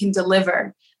like we can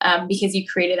deliver. Because you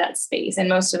created that space. And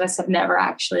most of us have never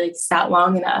actually like sat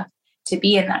long enough to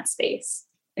be in that space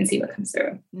and see what comes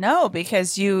through. No,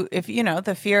 because if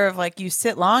the fear of like you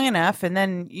sit long enough, and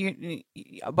then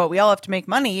but we all have to make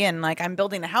money, and like I'm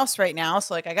building a house right now.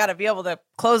 So like I got to be able to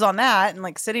close on that, and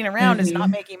like sitting around is not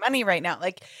making money right now.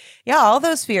 Like, yeah, all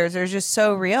those fears are just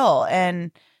so real. And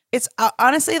it's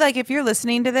honestly like, if you're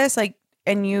listening to this, like,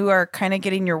 and you are kind of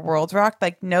getting your world rocked,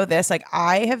 like know this, like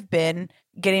I have been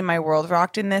getting my world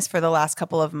rocked in this for the last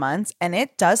couple of months, and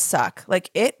it does suck.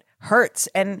 Like it hurts.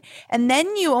 And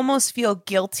then you almost feel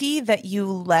guilty that you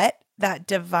let that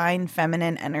divine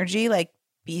feminine energy like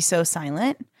be so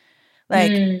silent.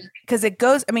 Like, because it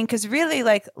goes, I mean, because really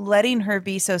like letting her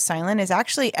be so silent is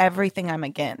actually everything I'm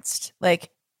against.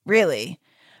 Like really.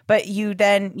 But you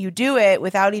do it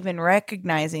without even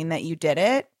recognizing that you did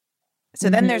it. So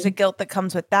then there's a guilt that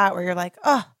comes with that, where you're like,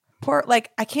 oh, poor, like,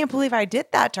 I can't believe I did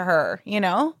that to her,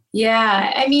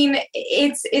 Yeah. I mean,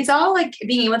 it's all like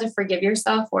being able to forgive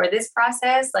yourself for this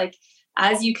process. Like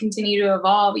as you continue to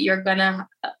evolve, you're going to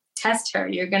test her,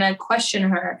 you're going to question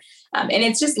her. And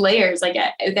it's just layers. Like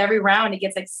with every round, it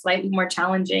gets like slightly more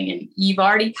challenging, and you've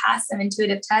already passed some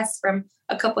intuitive tests from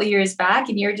a couple of years back,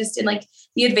 and you're just in like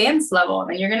the advanced level,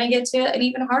 and you're going to get to an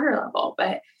even harder level.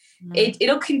 But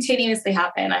it'll continuously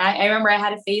happen. I remember I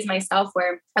had a phase myself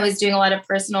where I was doing a lot of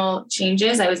personal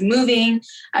changes. I was moving.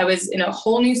 I was in a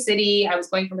whole new city. I was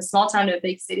going from a small town to a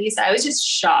big city. So I was just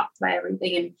shocked by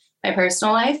everything in my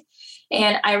personal life.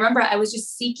 And I remember I was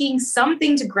just seeking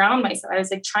something to ground myself. I was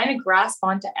like trying to grasp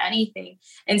onto anything.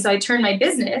 And so I turned my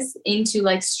business into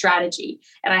like strategy.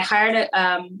 And I hired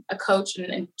a coach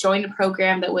and joined a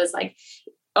program that was like,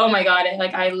 oh my God.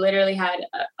 Like I literally had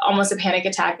almost a panic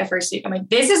attack the first week. I'm like,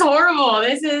 this is horrible.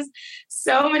 This is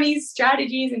so many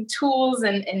strategies and tools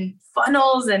and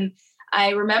funnels. And I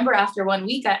remember after 1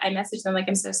 week, I messaged them like,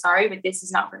 I'm so sorry, but this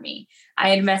is not for me. I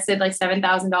had invested like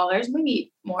 $7,000,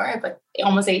 maybe more, but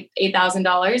almost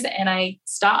 $8,000. And I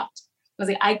stopped. I was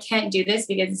like, I can't do this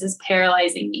because this is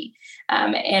paralyzing me.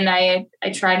 And I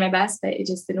tried my best, but it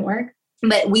just didn't work.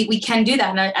 But we can do that.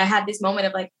 And I had this moment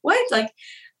of like, what? Like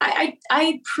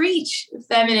I preach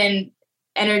feminine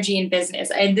energy in business.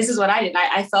 And this is what I did.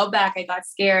 I fell back. I got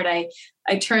scared.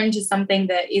 I turned to something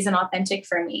that isn't authentic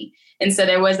for me. And so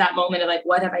there was that moment of like,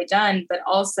 what have I done? But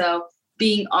also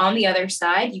being on the other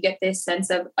side, you get this sense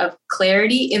of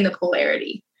clarity in the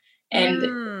polarity.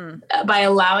 And by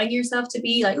allowing yourself to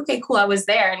be like, okay, cool, I was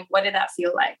there. And what did that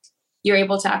feel like? You're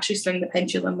able to actually swing the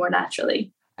pendulum more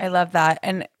naturally. I love that.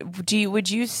 And would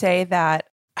you say that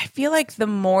I feel like the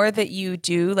more that you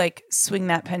do like swing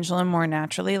that pendulum more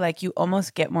naturally, like you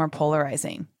almost get more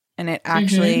polarizing, and it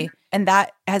actually, and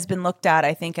that has been looked at,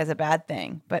 I think, as a bad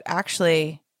thing, but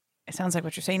actually it sounds like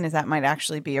what you're saying is that might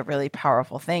actually be a really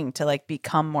powerful thing to like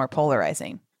become more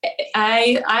polarizing.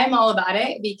 I'm all about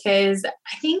it because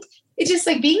I think it's just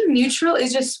like being neutral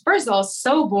is just, first of all,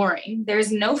 so boring.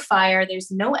 There's no fire.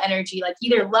 There's no energy. Like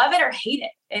either love it or hate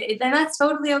it. Then that's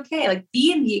totally okay. Like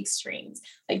be in the extremes.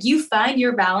 Like you find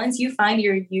your balance, you find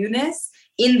your you-ness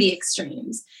in the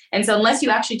extremes. And so unless you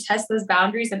actually test those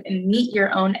boundaries and meet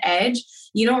your own edge,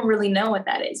 you don't really know what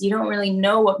that is. You don't really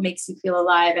know what makes you feel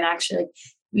alive and actually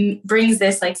brings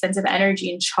this like sense of energy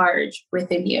and charge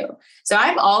within you. So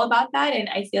I'm all about that. And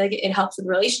I feel like it helps with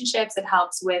relationships. It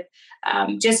helps with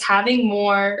just having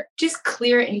more just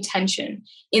clear intention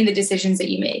in the decisions that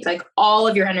you make. Like all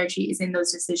of your energy is in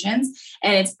those decisions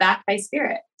and it's backed by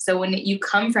spirit. So when you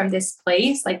come from this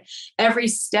place, like every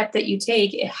step that you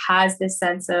take, it has this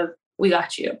sense of, we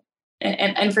got you.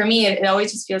 And for me, it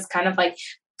always just feels kind of like,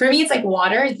 for me, it's like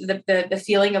water, the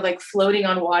feeling of like floating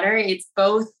on water. It's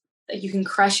both. You can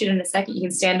crush it in a second. You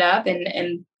can stand up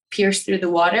and pierce through the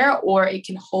water, or it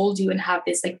can hold you and have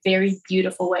this like very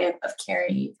beautiful way of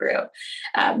carrying you through.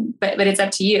 But it's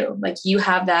up to you. Like you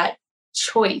have that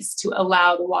choice to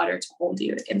allow the water to hold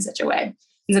you in such a way.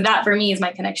 And so that for me is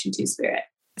my connection to spirit.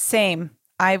 Same.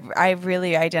 I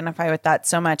really identify with that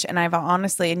so much. And I've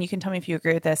honestly, and you can tell me if you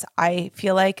agree with this, I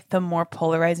feel like the more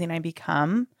polarizing I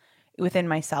become within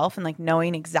myself and like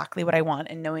knowing exactly what I want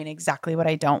and knowing exactly what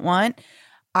I don't want,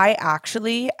 I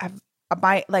actually have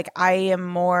I am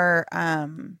more, I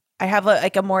have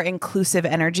a more inclusive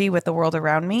energy with the world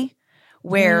around me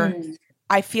where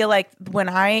I feel like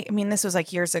I mean, this was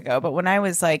like years ago, but when I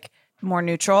was like more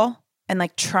neutral and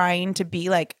like trying to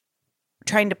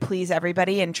please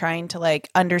everybody and trying to like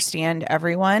understand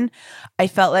everyone, I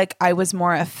felt like I was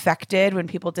more affected when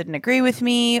people didn't agree with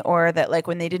me, or that like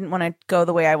when they didn't want to go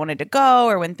the way I wanted to go,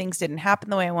 or when things didn't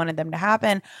happen the way I wanted them to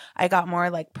happen. I got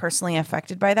more like personally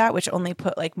affected by that, which only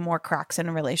put like more cracks in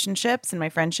relationships and my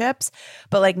friendships.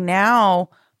 But like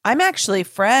now I'm actually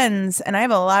friends and I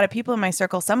have a lot of people in my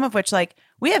circle, some of which like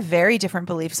we have very different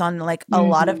beliefs on like a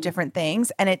lot of different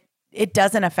things. And it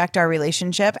doesn't affect our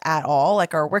relationship at all.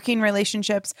 Like our working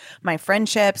relationships, my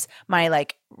friendships, my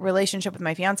like relationship with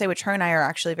my fiance, which her and I are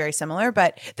actually very similar.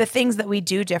 But the things that we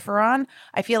do differ on,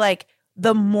 I feel like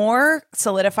the more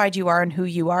solidified you are in who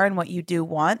you are and what you do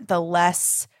want, the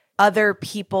less other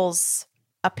people's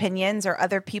opinions or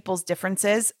other people's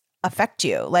differences affect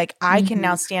you. Like I can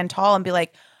now stand tall and be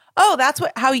like, oh, that's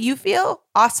how you feel?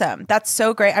 Awesome. That's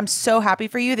so great. I'm so happy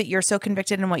for you that you're so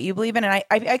convicted in what you believe in. And I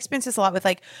experience this a lot with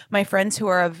like my friends who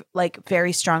are of like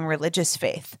very strong religious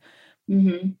faith.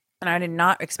 And I did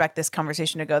not expect this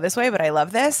conversation to go this way, but I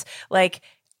love this. Like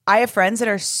I have friends that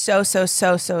are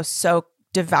so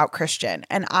devout Christian.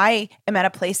 And I am at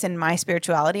a place in my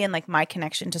spirituality and like my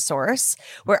connection to source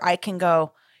where I can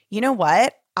go, you know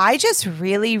what? I just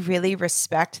really, really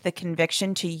respect the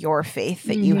conviction to your faith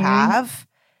that you have.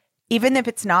 Even if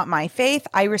it's not my faith,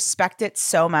 I respect it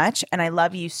so much. And I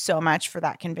love you so much for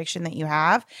that conviction that you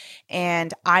have.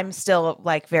 And I'm still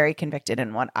like very convicted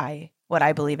in what I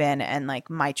believe in and like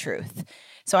my truth.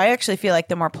 So I actually feel like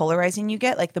the more polarizing you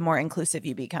get, like the more inclusive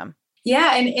you become.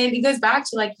 Yeah. And it goes back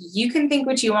to like, you can think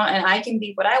what you want and I can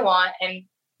think what I want. And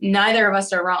neither of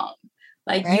us are wrong.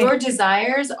 Like your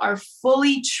desires are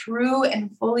fully true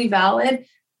and fully valid.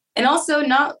 And also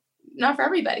not for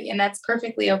everybody. And that's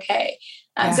perfectly okay.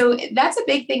 So that's a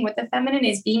big thing with the feminine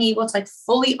is being able to like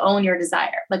fully own your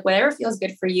desire. Like whatever feels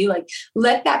good for you, like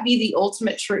let that be the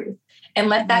ultimate truth and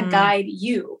let that guide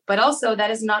you. But also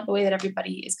that is not the way that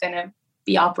everybody is going to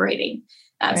be operating.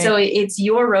 So it's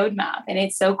your roadmap. And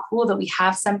it's so cool that we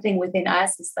have something within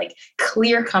us. It's like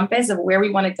clear compass of where we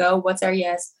want to go. What's our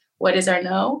yes? What is our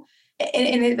no? But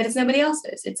it's nobody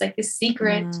else's. It's like this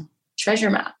secret treasure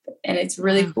map. And it's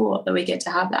really cool that we get to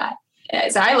have that.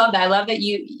 So I love that. I love that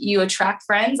you attract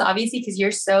friends, obviously, because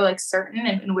you're so like certain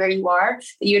in where you are,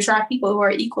 that you attract people who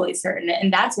are equally certain.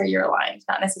 And that's where you're aligned,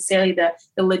 not necessarily the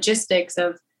logistics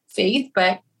of faith,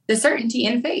 but the certainty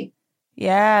in faith.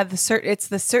 Yeah, it's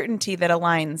the certainty that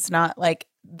aligns, not like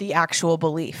the actual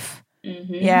belief.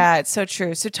 Mm-hmm. Yeah, it's so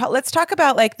true. So let's talk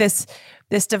about like this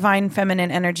divine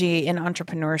feminine energy in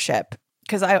entrepreneurship,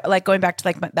 because I like going back to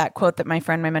like that quote that my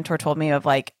mentor told me of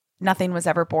like nothing was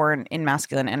ever born in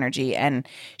masculine energy, and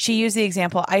she used the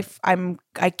example.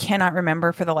 I cannot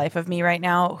remember for the life of me right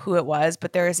now who it was,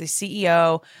 but there is a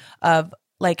CEO of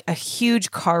like a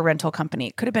huge car rental company.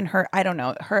 It could have been her. I don't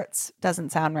know. Hertz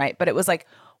doesn't sound right, but it was like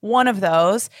one of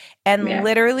those, and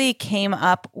literally came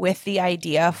up with the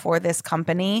idea for this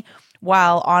company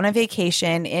while on a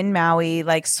vacation in Maui,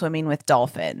 like swimming with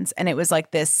dolphins. And it was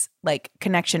like this like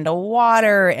connection to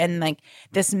water and like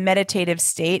this meditative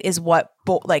state is what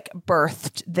like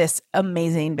birthed this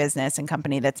amazing business and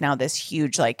company that's now this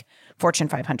huge like Fortune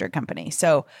 500 company.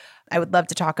 So I would love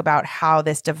to talk about how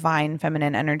this divine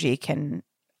feminine energy can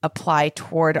apply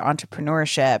toward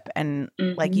entrepreneurship and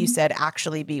like you said,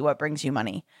 actually be what brings you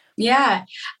money. Yeah,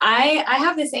 I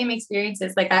have the same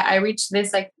experiences. Like I reached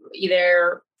this like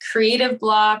either creative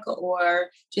block or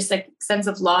just like sense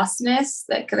of lostness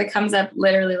that comes up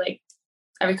literally like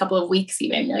every couple of weeks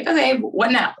even. You're like, okay,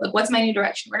 what now? Like, what's my new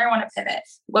direction? Where do I want to pivot?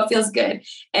 What feels good?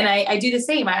 And I do the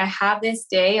same. I have this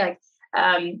day, like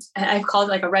I've called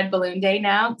it like a red balloon day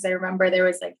now, because I remember there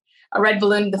was like a red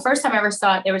balloon. The first time I ever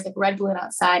saw it, there was like a red balloon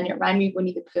outside and it reminded me of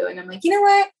Winnie the Pooh. And I'm like, you know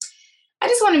what? I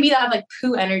just want to be that like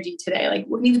Pooh energy today, like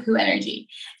Winnie the Pooh energy.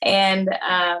 And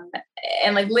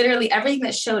like literally everything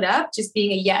that showed up, just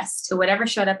being a yes to whatever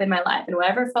showed up in my life and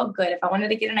whatever felt good. If I wanted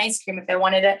to get an ice cream, if I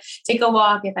wanted to take a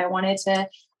walk, if I wanted to,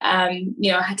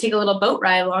 take a little boat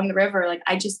ride along the river, like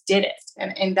I just did it.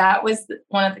 And that was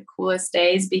one of the coolest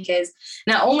days, because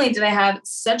not only did I have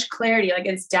such clarity, like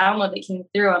this download that came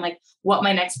through on like what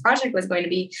my next project was going to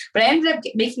be, but I ended up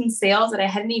making sales that I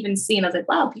hadn't even seen. I was like,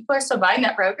 wow, people are still buying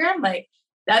that program. Like,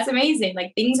 that's amazing.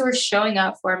 Like things were showing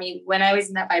up for me when I was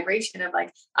in that vibration of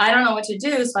like, I don't know what to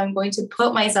do. So I'm going to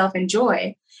put myself in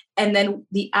joy, and then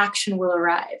the action will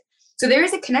arrive. So there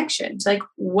is a connection to like,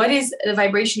 what is the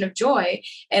vibration of joy?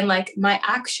 And like my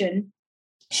action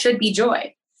should be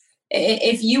joy.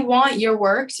 If you want your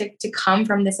work to come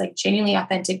from this like genuinely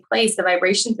authentic place, the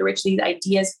vibration through which these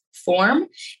ideas form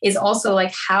is also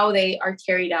like how they are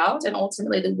carried out, and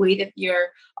ultimately the way that your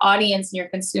audience and your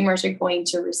consumers are going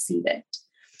to receive it.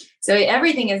 So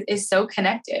everything is so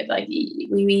connected. Like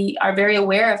we are very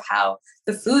aware of how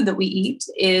the food that we eat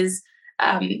is,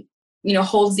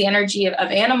 holds the energy of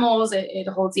animals. It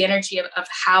holds the energy of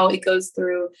how it goes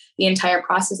through the entire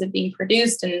process of being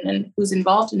produced and who's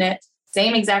involved in it.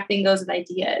 Same exact thing goes with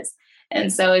ideas.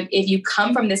 And so if you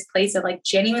come from this place of like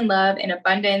genuine love and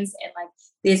abundance and like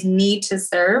this need to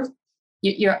serve,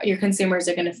 your consumers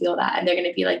are going to feel that. And they're going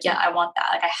to be like, yeah, I want that.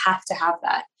 Like I have to have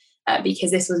that.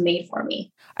 Because this was made for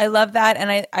me. I love that.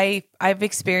 And I've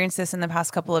experienced this in the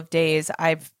past couple of days.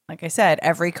 Like I said,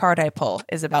 every card I pull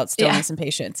is about stillness and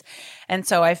patience. And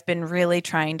so I've been really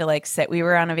trying to like we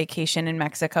were on a vacation in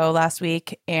Mexico last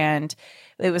week, and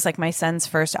it was like my son's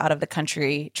first out of the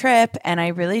country trip. And I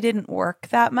really didn't work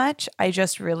that much. I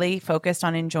just really focused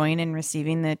on enjoying and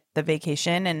receiving the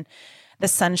vacation and the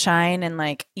sunshine and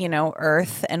like,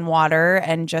 earth and water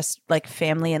and just like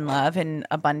family and love and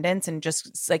abundance and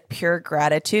just like pure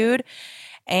gratitude.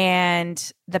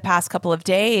 And the past couple of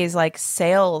days, like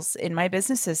sales in my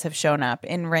businesses have shown up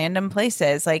in random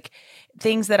places, like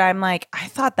things that I'm like, I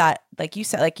thought that, like you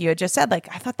said, like you had just said, like,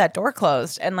 I thought that door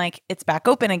closed and like it's back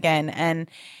open again. And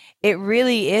it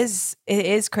really is, it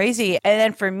is crazy. And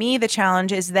then for me, the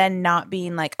challenge is then not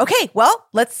being like, okay, well,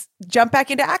 let's jump back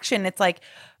into action. It's like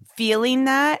feeling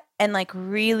that and like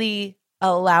really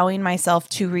allowing myself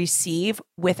to receive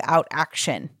without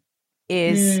action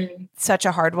is such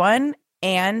a hard one.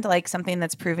 And like something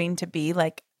that's proving to be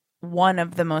like one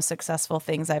of the most successful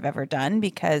things I've ever done,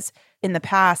 because in the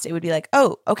past it would be like,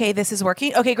 oh, okay, this is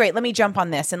working. Okay, great. Let me jump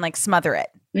on this and like smother it.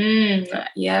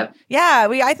 Yep. Yeah.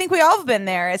 I think we all have been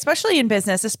there, especially in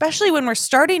business, especially when we're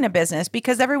starting a business,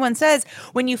 because everyone says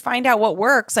when you find out what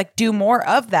works, like do more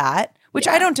of that, which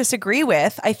I don't disagree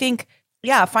with. I think,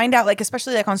 find out, like,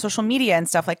 especially like on social media and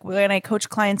stuff, like when I coach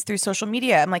clients through social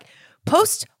media, I'm like,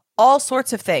 post all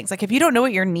sorts of things. Like if you don't know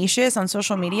what your niche is on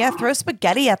social media, throw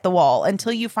spaghetti at the wall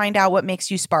until you find out what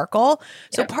makes you sparkle.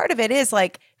 So part of it is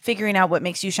like figuring out what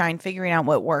makes you shine, figuring out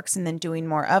what works, and then doing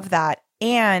more of that.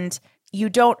 And you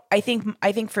don't, I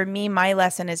think for me, my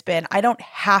lesson has been, I don't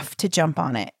have to jump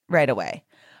on it right away.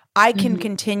 I can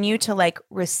continue to like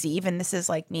receive. And this is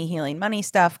like me healing money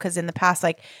stuff. Cause in the past,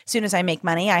 like as soon as I make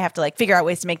money, I have to like figure out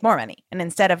ways to make more money. And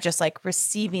instead of just like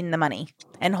receiving the money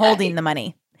and holding the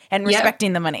money and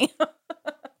respecting the money.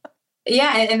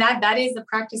 Yeah. And that is the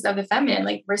practice of the feminine,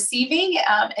 like receiving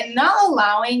and not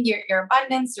allowing your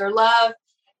abundance, your love,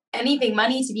 anything,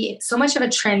 money to be so much of a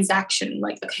transaction.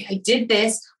 Like, okay, I did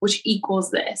this, which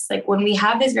equals this. Like when we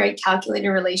have this very calculated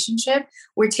relationship,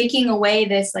 we're taking away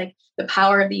this, like the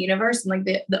power of the universe and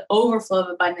like the overflow of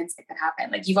abundance that could happen.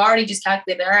 Like you've already just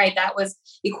calculated, all right, that was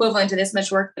equivalent to this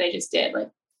much work that I just did. Like,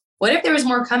 what if there was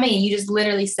more coming and you just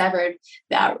literally severed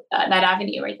that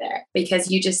avenue right there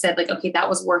because you just said like, okay, that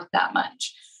was worth that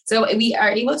much. So we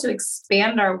are able to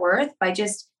expand our worth by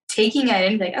just taking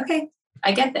it in, like, okay,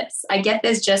 I get this. I get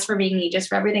this just for being me, just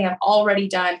for everything I've already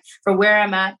done, for where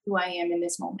I'm at, who I am in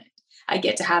this moment. I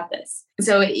get to have this.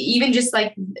 So even just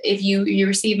like if you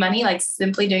receive money, like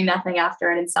simply doing nothing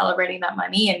after it and celebrating that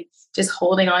money and just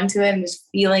holding on to it and just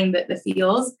feeling the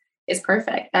feels is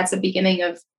perfect. That's the beginning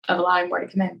of allowing more to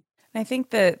come in. I think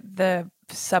the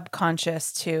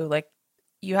subconscious too, like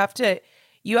you have to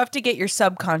get your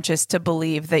subconscious to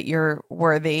believe that you're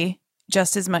worthy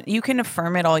just as much. You can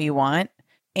affirm it all you want.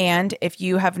 And if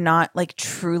you have not like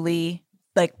truly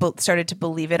like started to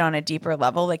believe it on a deeper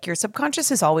level, like your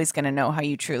subconscious is always going to know how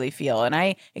you truly feel. And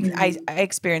I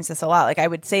experience this a lot. Like I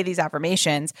would say these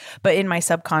affirmations, but in my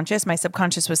subconscious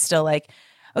was still like,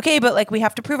 okay, but like we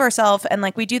have to prove ourselves. And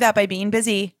like we do that by being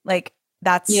busy. Like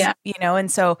that's, you know,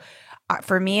 and so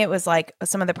for me, it was like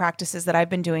some of the practices that I've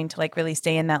been doing to like really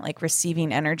stay in that like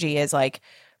receiving energy is like,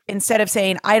 instead of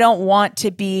saying, I don't want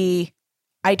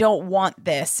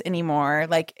this anymore.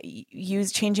 Like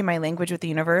changing my language with the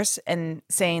universe and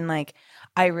saying like,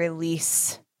 I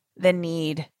release the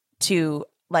need to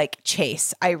like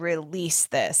chase. I release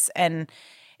this. And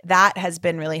that has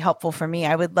been really helpful for me.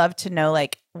 I would love to know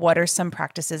like, what are some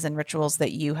practices and rituals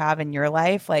that you have in your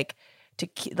life, like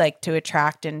to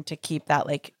attract and to keep that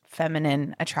like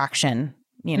feminine attraction,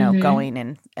 you know, going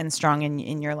and strong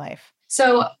in your life?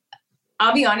 So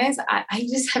I'll be honest, I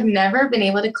just have never been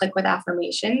able to click with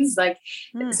affirmations. Like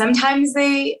sometimes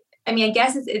I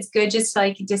guess it's good just to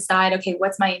like decide, okay,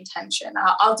 what's my intention?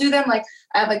 I'll do them. Like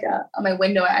I have like on my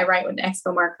window, I write with an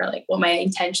expo marker, like what my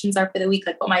intentions are for the week,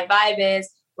 like what my vibe is,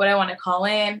 what I want to call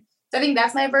in. So I think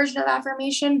that's my version of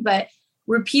affirmation, but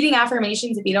repeating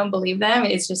affirmations, if you don't believe them,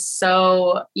 is just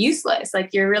so useless. Like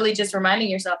you're really just reminding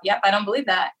yourself, yep, I don't believe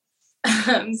that.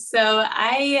 So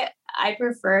I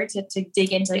prefer to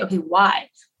dig into like, okay, why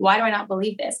do I not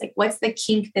believe this? Like, what's the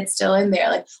kink that's still in there?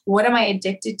 Like, what am I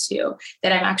addicted to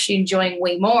that I'm actually enjoying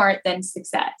way more than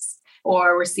success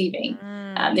or receiving?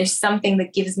 There's something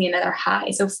that gives me another high.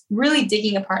 So really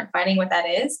digging apart and finding what that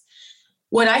is.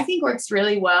 What I think works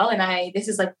really well, and this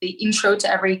is like the intro to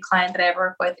every client that I ever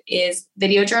work with, is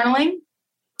video journaling.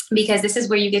 Because this is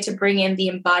where you get to bring in the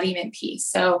embodiment piece.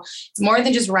 So it's more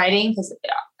than just writing, because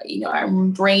you know our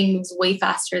brain moves way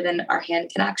faster than our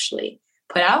hand can actually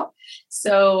put out.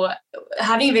 So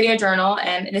having a video journal,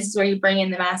 and this is where you bring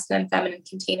in the masculine and feminine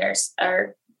containers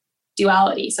or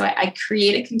duality. So I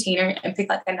create a container and pick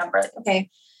like a number, like, okay,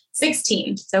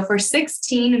 16. So for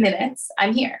 16 minutes,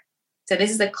 I'm here. So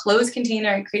this is a closed container.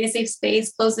 I create a safe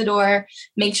space, close the door,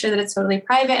 make sure that it's totally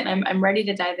private, and I'm ready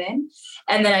to dive in.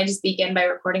 And then I just begin by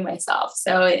recording myself.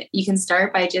 So you can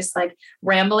start by just like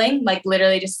rambling, like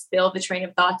literally just spill the train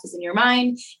of thoughts that's in your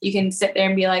mind. You can sit there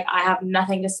and be like, I have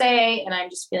nothing to say and I'm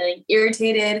just feeling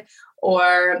irritated.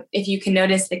 Or if you can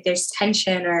notice like there's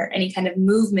tension or any kind of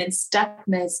movement,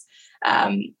 stuckness,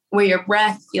 where your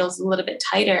breath feels a little bit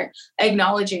tighter,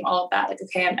 acknowledging all of that. Like,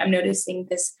 okay, I'm noticing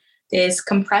this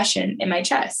compression in my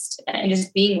chest, and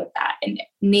just being with that and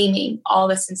naming all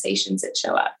the sensations that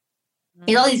show up.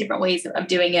 There's all these different ways of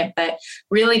doing it, but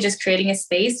really just creating a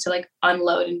space to like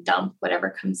unload and dump whatever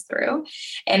comes through.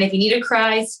 And if you need to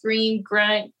cry, scream,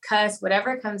 grunt, cuss,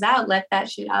 whatever comes out, let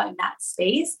that shit out in that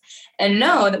space, and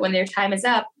know that when their time is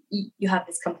up, you have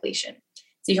this completion.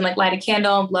 So you can like light a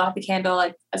candle and blow out the candle,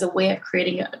 like as a way of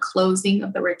creating a closing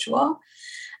of the ritual.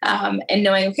 And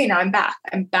knowing, okay, now I'm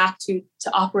back to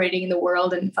operating in the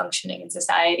world and functioning in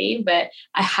society, but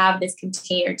I have this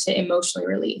container to emotionally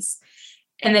release.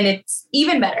 And then it's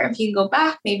even better if you can go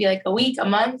back maybe like a week, a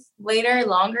month later,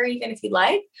 longer, even if you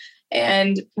like,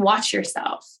 and watch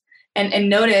yourself and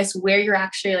notice where you're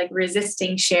actually like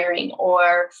resisting sharing,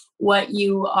 or what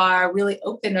you are really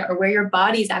open, or where your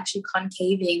body's actually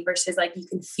concaving versus like you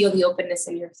can feel the openness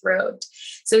in your throat.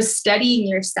 So studying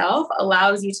yourself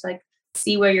allows you to like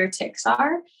see where your tics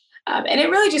are. And it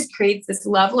really just creates this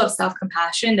level of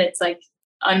self-compassion that's like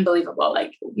unbelievable.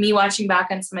 Like me watching back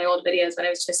on some of my old videos when I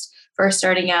was just first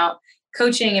starting out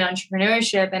coaching and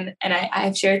entrepreneurship. And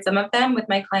I've shared some of them with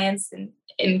my clients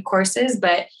in courses,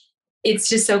 but it's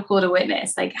just so cool to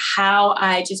witness like how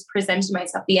I just presented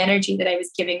myself, the energy that I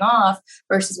was giving off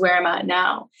versus where I'm at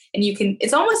now. And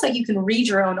it's almost like you can read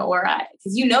your own aura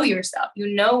because you know yourself,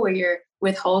 you know where you're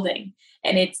withholding.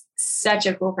 And it's such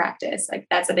a cool practice. Like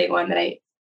that's a big one that I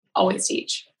always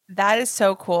teach. That is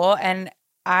so cool. And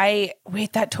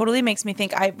that totally makes me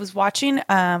think. I was watching,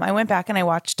 I went back and I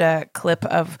watched a clip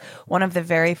of one of the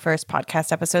very first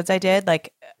podcast episodes I did,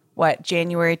 like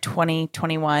January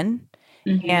 2021.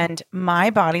 Mm-hmm. And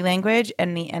my body language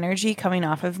and the energy coming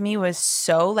off of me was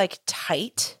so like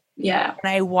tight. Yeah.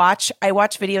 And I watch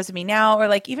videos of me now, or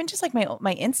like even just like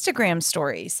my Instagram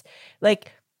stories,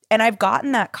 like, and I've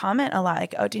gotten that comment a lot,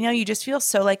 like, oh, Danielle, you just feel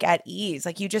so like at ease.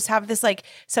 Like you just have this, like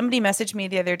somebody messaged me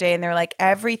the other day and they're like,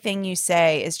 everything you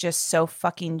say is just so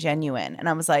fucking genuine. And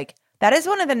I was like, that is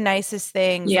one of the nicest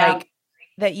things like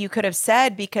that you could have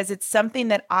said, because it's something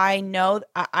that I know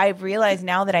I've realized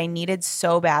now that I needed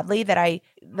so badly that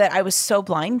I was so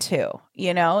blind to,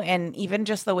 you know, and even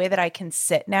just the way that I can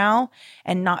sit now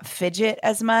and not fidget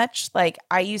as much. Like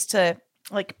I used to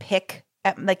like pick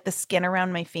at like the skin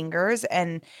around my fingers,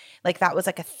 and like that was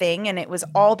like a thing. And it was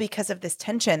all because of this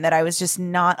tension that I was just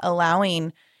not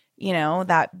allowing, you know,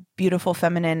 that beautiful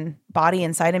feminine body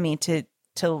inside of me to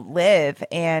live.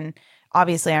 And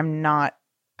obviously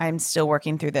I'm still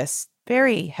working through this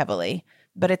very heavily,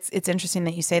 but it's interesting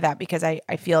that you say that, because I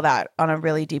feel that on a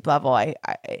really deep level.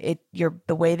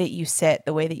 The way that you sit,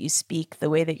 the way that you speak, the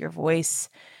way that your voice,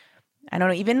 I don't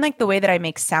know, even like the way that I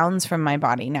make sounds from my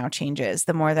body now changes.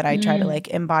 The more that I try to like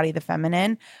embody the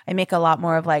feminine, I make a lot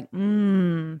more of like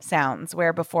sounds,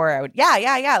 where before I would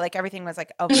yeah, like everything was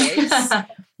like a voice.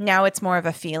 Now it's more of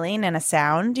a feeling and a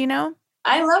sound, you know?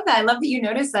 I love that. I love that you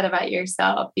notice that about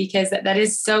yourself, because that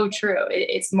is so true.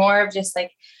 It's more of just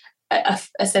like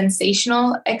a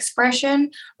sensational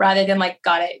expression rather than like,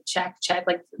 got it, check,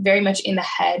 like very much in the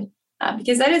head.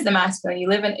 Because that is the masculine. You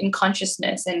live in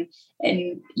consciousness, and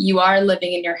you are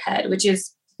living in your head, which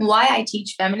is why I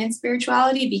teach feminine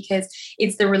spirituality, because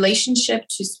it's the relationship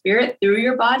to spirit through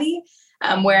your body.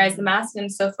 Whereas the masculine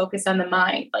is so focused on the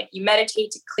mind. Like you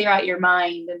meditate to clear out your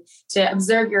mind and to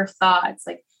observe your thoughts.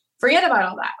 Like forget about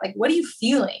all that. Like, what are you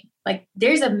feeling? Like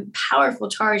there's a powerful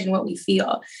charge in what we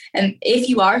feel. And if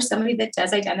you are somebody that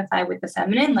does identify with the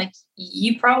feminine, like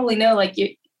you probably know, like your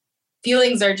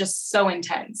feelings are just so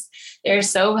intense. They're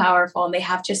so powerful, and they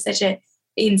have just such an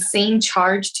insane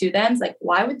charge to them. It's like,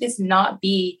 why would this not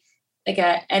be like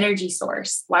an energy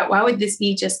source? Why would this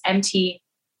be just empty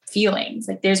feelings?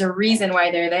 Like there's a reason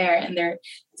why they're there, and they're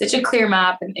such a clear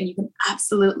map, and you can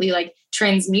absolutely like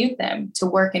transmute them to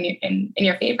work in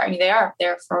your favor. I mean, they are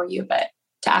there for you, but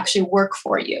to actually work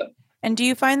for you. And do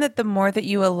you find that the more that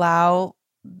you allow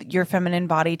your feminine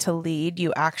body to lead,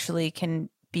 you actually can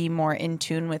be more in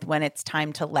tune with when it's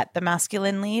time to let the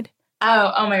masculine lead?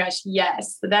 Oh my gosh,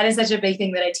 yes. That is such a big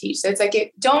thing that I teach. So it's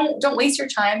like, don't waste your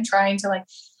time trying to like,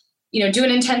 you know, do an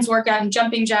intense workout and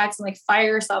jumping jacks and like fire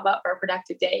yourself up for a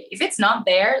productive day. If it's not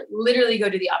there, literally go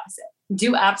do the opposite.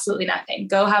 Do absolutely nothing.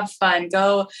 Go have fun.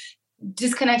 Go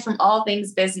disconnect from all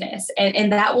things business.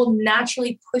 And that will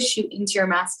naturally push you into your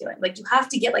masculine. Like you have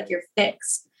to get like your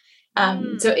fix.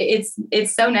 So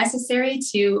it's so necessary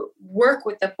to work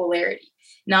with the polarity,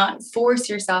 not force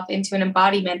yourself into an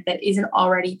embodiment that isn't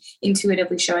already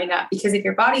intuitively showing up. Because if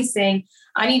your body's saying,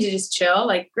 I need to just chill,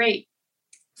 like, great,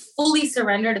 fully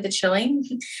surrender to the chilling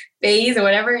phase or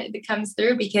whatever that comes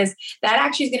through, because that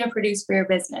actually is going to produce for your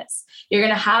business. You're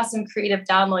going to have some creative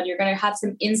download. You're going to have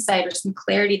some insight or some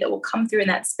clarity that will come through in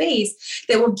that space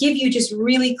that will give you just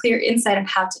really clear insight on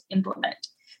how to implement.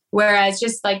 Whereas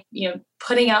just like, you know,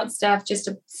 putting out stuff just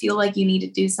to feel like you need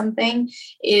to do something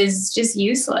is just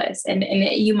useless. And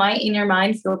you might in your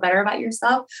mind feel better about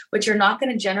yourself, but you're not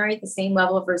going to generate the same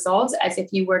level of results as if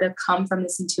you were to come from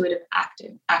this intuitive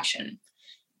active action.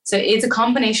 So it's a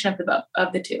combination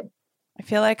of the two. I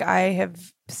feel like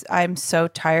I'm so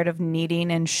tired of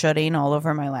needing and shoulding all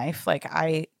over my life. Like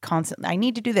I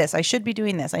need to do this. I should be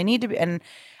doing this. And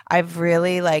I've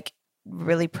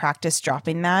really practiced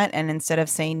dropping that. And instead of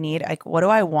saying need, like, what do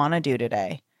I want to do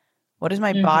today? What does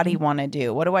my body want to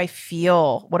do? What do I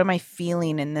feel? What am I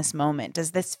feeling in this moment?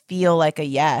 Does this feel like a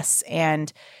yes?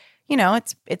 And, you know,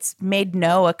 it's made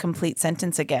no a complete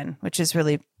sentence again, which is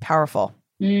really powerful.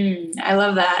 I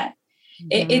love that.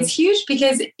 It's huge,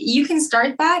 because you can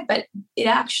start that, but it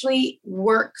actually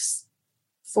works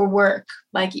for work.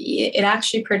 Like it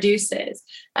actually produces.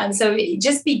 So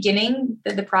just beginning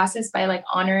the process by like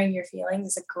honoring your feelings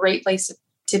is a great place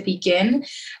to begin,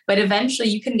 but eventually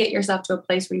you can get yourself to a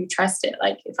place where you trust it.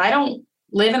 Like if I don't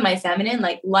live in my feminine,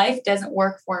 like life doesn't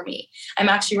work for me. I'm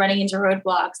actually running into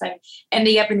roadblocks. I'm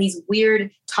ending up in these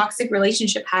weird toxic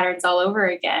relationship patterns all over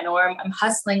again, or I'm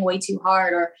hustling way too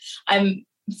hard, or I'm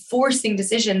forcing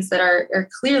decisions that are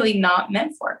clearly not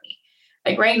meant for me.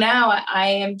 Like right now, I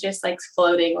am just like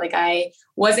floating. Like I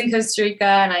was in Costa Rica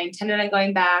and I intended on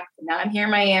going back. But now I'm here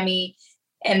in Miami,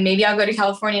 and maybe I'll go to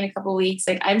California in a couple of weeks.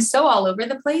 Like I'm so all over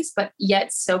the place, but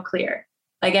yet so clear.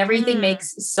 Like everything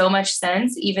makes so much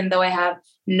sense, even though I have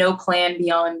no plan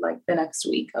beyond like the next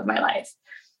week of my life.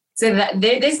 So that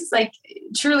this is like,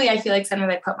 truly, I feel like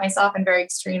sometimes I put myself in very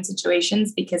extreme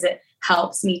situations because it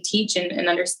helps me teach and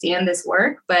understand this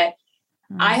work. But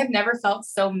I have never felt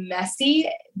so messy,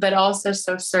 but also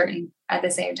so certain at the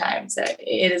same time. So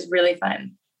it is really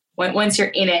fun once you're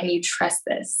in it and you trust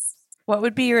this. What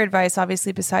would be your advice,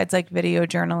 obviously, besides like video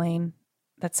journaling?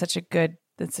 That's such a good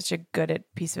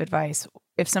piece of advice.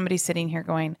 If somebody's sitting here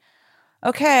going,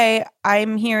 okay,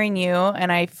 I'm hearing you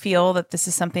and I feel that this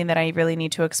is something that I really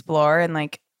need to explore and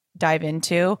like dive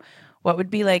into, what would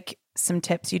be like some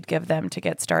tips you'd give them to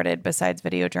get started besides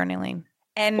video journaling?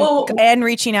 And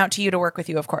reaching out to you to work with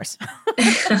you, of course.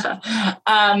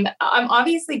 I'm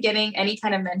obviously getting any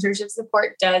kind of mentorship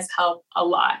support does help a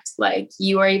lot. Like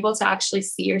you are able to actually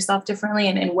see yourself differently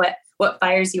and what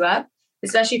fires you up.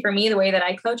 Especially for me, the way that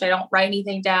I coach, I don't write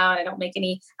anything down. I don't make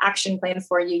any action plan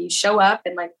for you. You show up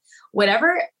and like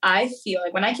whatever I feel,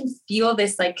 like when I can feel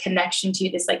this like connection to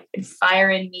you, this like fire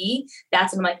in me,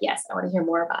 that's when I'm like, yes, I want to hear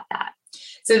more about that.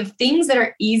 So the things that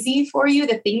are easy for you,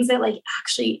 the things that like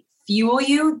actually fuel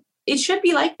you, it should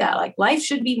be like that. Like life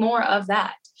should be more of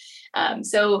that.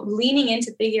 So leaning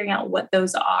into figuring out what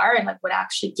those are and like what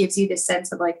actually gives you this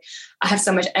sense of like, I have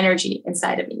so much energy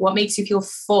inside of me. What makes you feel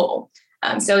full?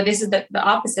 So this is the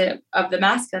opposite of the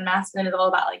masculine. Masculine is all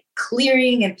about like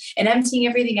clearing and emptying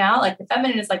everything out. Like the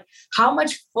feminine is like, how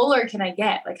much fuller can I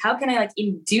get? Like, how can I like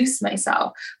induce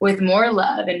myself with more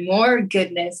love and more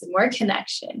goodness and more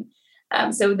connection?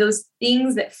 So those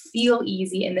things that feel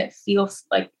easy and that feel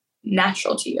like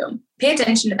natural to you, pay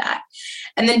attention to that,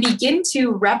 and then begin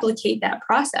to replicate that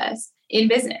process in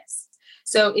business.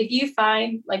 So if you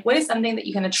find like, what is something that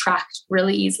you can attract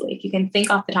really easily? If you can think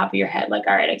off the top of your head, like,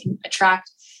 all right, I can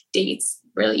attract dates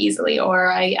really easily,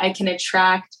 or I can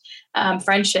attract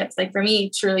friendships. Like for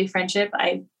me, truly friendship,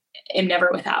 I am never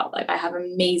without. Like I have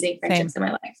amazing friendships in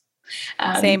my life.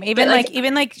 Same. Even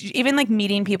like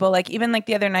meeting people, like even like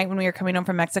the other night when we were coming home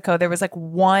from Mexico, there was like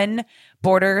one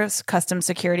border custom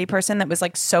security person that was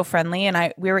like so friendly.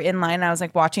 And we were in line and I was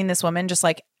like watching this woman just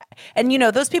like, and you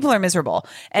know, those people are miserable.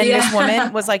 And this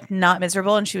woman was like not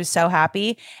miserable and she was so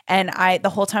happy. And the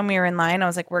whole time we were in line, I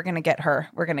was like, we're going to get her.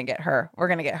 We're going to get her. We're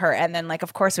going to get her. And then like,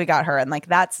 of course we got her. And like,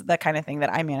 that's the kind of thing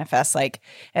that I manifest like,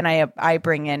 and I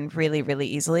bring in really, really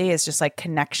easily is just like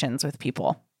connections with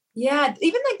people. Yeah.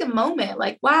 Even like the moment,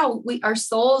 like, wow, our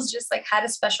souls just like had a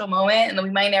special moment and then we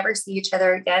might never see each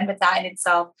other again. But that in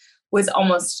itself was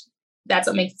that's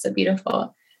what makes it so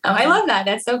beautiful. I love that.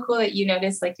 That's so cool that you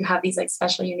notice like you have these like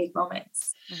special, unique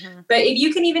moments. Mm-hmm. But if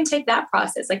you can even take that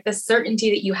process, like the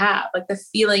certainty that you have, like the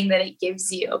feeling that it gives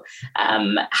you,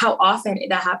 how often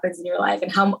that happens in your life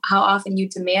and how often you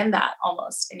demand that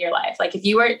almost in your life. Like if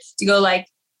you were to go like,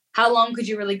 how long could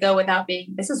you really go without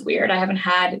being, this is weird. I haven't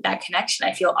had that connection.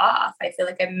 I feel off. I feel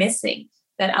like I'm missing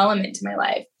that element to my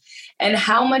life. And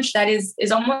how much that is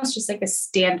almost just like a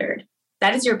standard.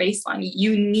 That is your baseline.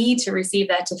 You need to receive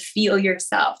that to feel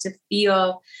yourself, to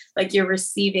feel like you're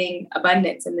receiving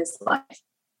abundance in this life.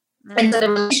 Mm-hmm. And so the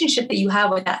relationship that you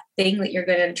have with that thing that you're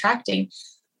good at attracting,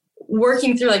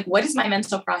 working through like, what is my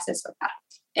mental process with that?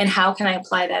 And how can I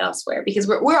apply that elsewhere? Because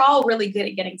we're all really good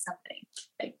at getting something.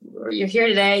 Like you're here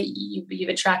today, you've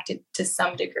attracted to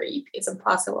some degree. It's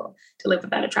impossible to live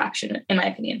without attraction, in my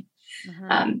opinion.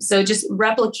 Mm-hmm. So just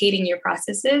replicating your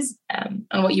processes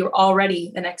on what you're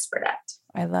already an expert at.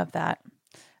 I love that.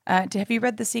 Have you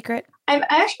read The Secret? I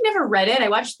actually never read it. I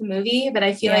watched the movie, but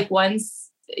I feel like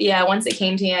once it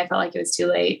came to me, I felt like it was too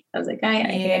late. I was like, I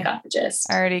think I got the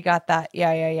gist. I already got that.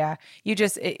 Yeah.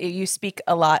 You speak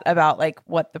a lot about like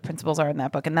what the principles are in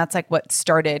that book. And that's like what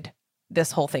started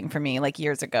this whole thing for me like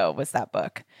years ago was that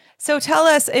book. So tell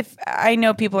us, if I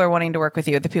know people are wanting to work with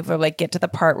you, the people are like, get to the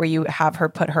part where you have her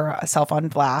put herself on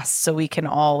blast so we can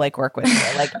all like work with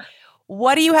her. Like,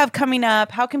 what do you have coming up?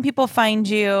 How can people find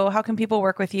you? How can people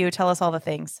work with you? Tell us all the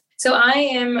things. So I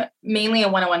am mainly a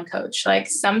one-on-one coach. Like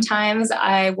sometimes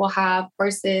I will have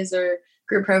courses or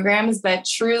group programs, but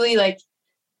truly like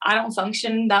I don't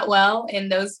function that well in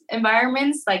those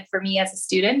environments. Like for me as a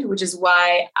student, which is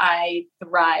why I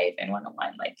thrive in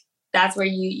one-on-one. Like that's where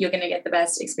you're going to get the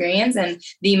best experience and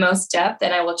the most depth.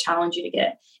 And I will challenge you to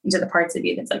get into the parts of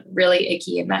you that's like really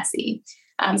icky and messy.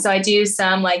 So I do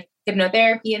some like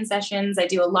hypnotherapy in sessions. I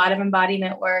do a lot of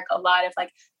embodiment work, a lot of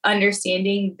like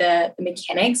understanding the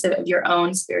mechanics of your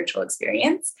own spiritual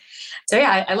experience. So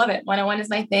yeah, I love it. 101 is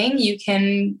my thing. You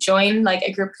can join like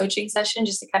a group coaching session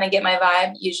just to kind of get my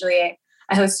vibe. Usually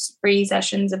I host free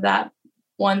sessions of that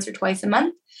once or twice a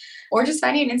month, or just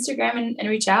find me on Instagram and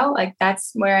reach out. Like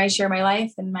that's where I share my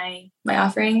life and my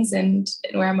offerings and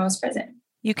where I'm most present.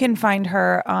 You can find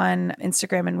her on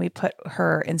Instagram, and we put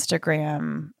her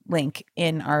Instagram link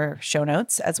in our show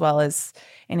notes, as well as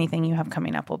anything you have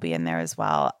coming up will be in there as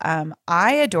well.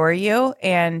 I adore you,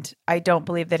 and I don't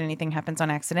believe that anything happens on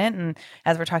accident. And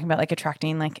as we're talking about like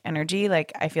attracting like energy,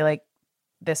 like I feel like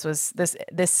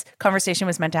this conversation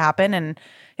was meant to happen, and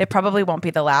it probably won't be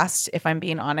the last, if I'm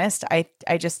being honest. I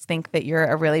just think that you're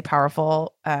a really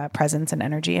powerful presence and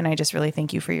energy, and I just really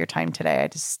thank you for your time today.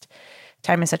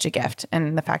 Time is such a gift,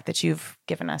 and the fact that you've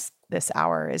given us this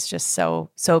hour is just so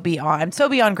beyond. I'm so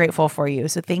beyond grateful for you.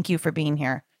 So thank you for being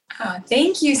here. Oh,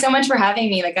 thank you so much for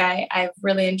having me. Like I've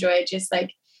really enjoyed just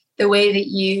like the way that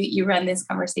you run this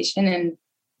conversation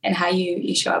and how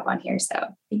you show up on here.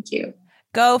 So thank you.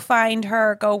 Go find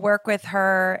her, go work with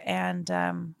her, and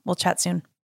we'll chat soon.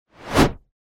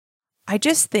 I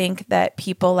just think that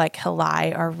people like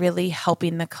Halai are really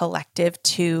helping the collective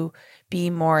to be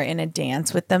more in a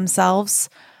dance with themselves.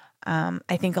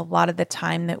 I think a lot of the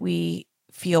time that we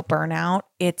feel burnout,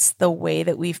 it's the way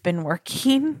that we've been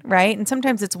working, right? And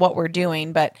sometimes it's what we're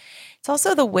doing, but it's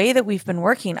also the way that we've been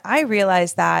working. I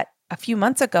realized that a few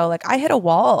months ago, like I hit a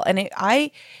wall, and it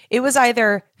was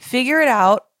either figure it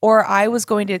out or I was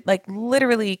going to like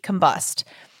literally combust.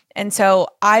 And so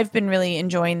I've been really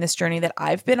enjoying this journey that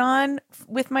I've been on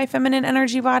with my feminine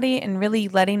energy body and really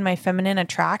letting my feminine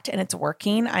attract, and it's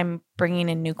working. I'm bringing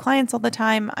in new clients all the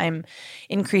time. I'm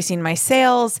increasing my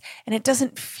sales, and it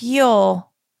doesn't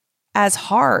feel as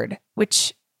hard,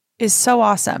 which is so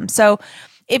awesome. So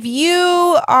if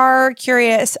you are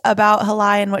curious about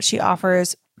Halai and what she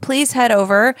offers, please head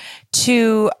over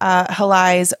to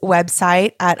Halai's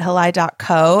website at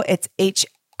halai.co. It's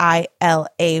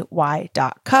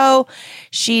HILAY.co.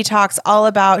 She talks all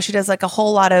about, she does like a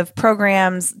whole lot of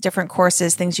programs, different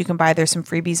courses, things you can buy. There's some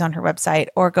freebies on her website,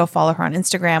 or go follow her on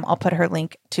Instagram. I'll put her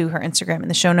link to her Instagram in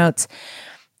the show notes.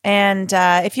 And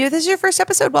if this is your first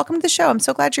episode, welcome to the show. I'm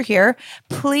so glad you're here.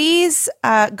 Please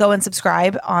go and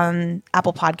subscribe on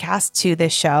Apple Podcasts to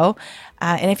this show.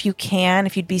 And if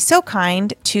you'd be so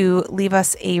kind to leave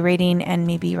us a rating and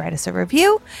maybe write us a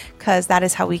review, because that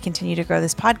is how we continue to grow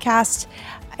this podcast.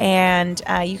 And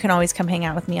you can always come hang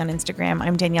out with me on Instagram.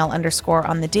 I'm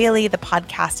Danielle_on_the-daily. The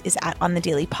podcast is at On the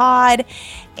Daily Pod.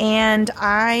 And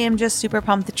I am just super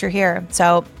pumped that you're here.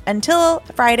 So until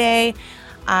Friday,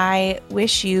 I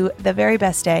wish you the very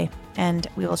best day, and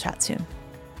we will chat soon.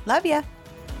 Love ya.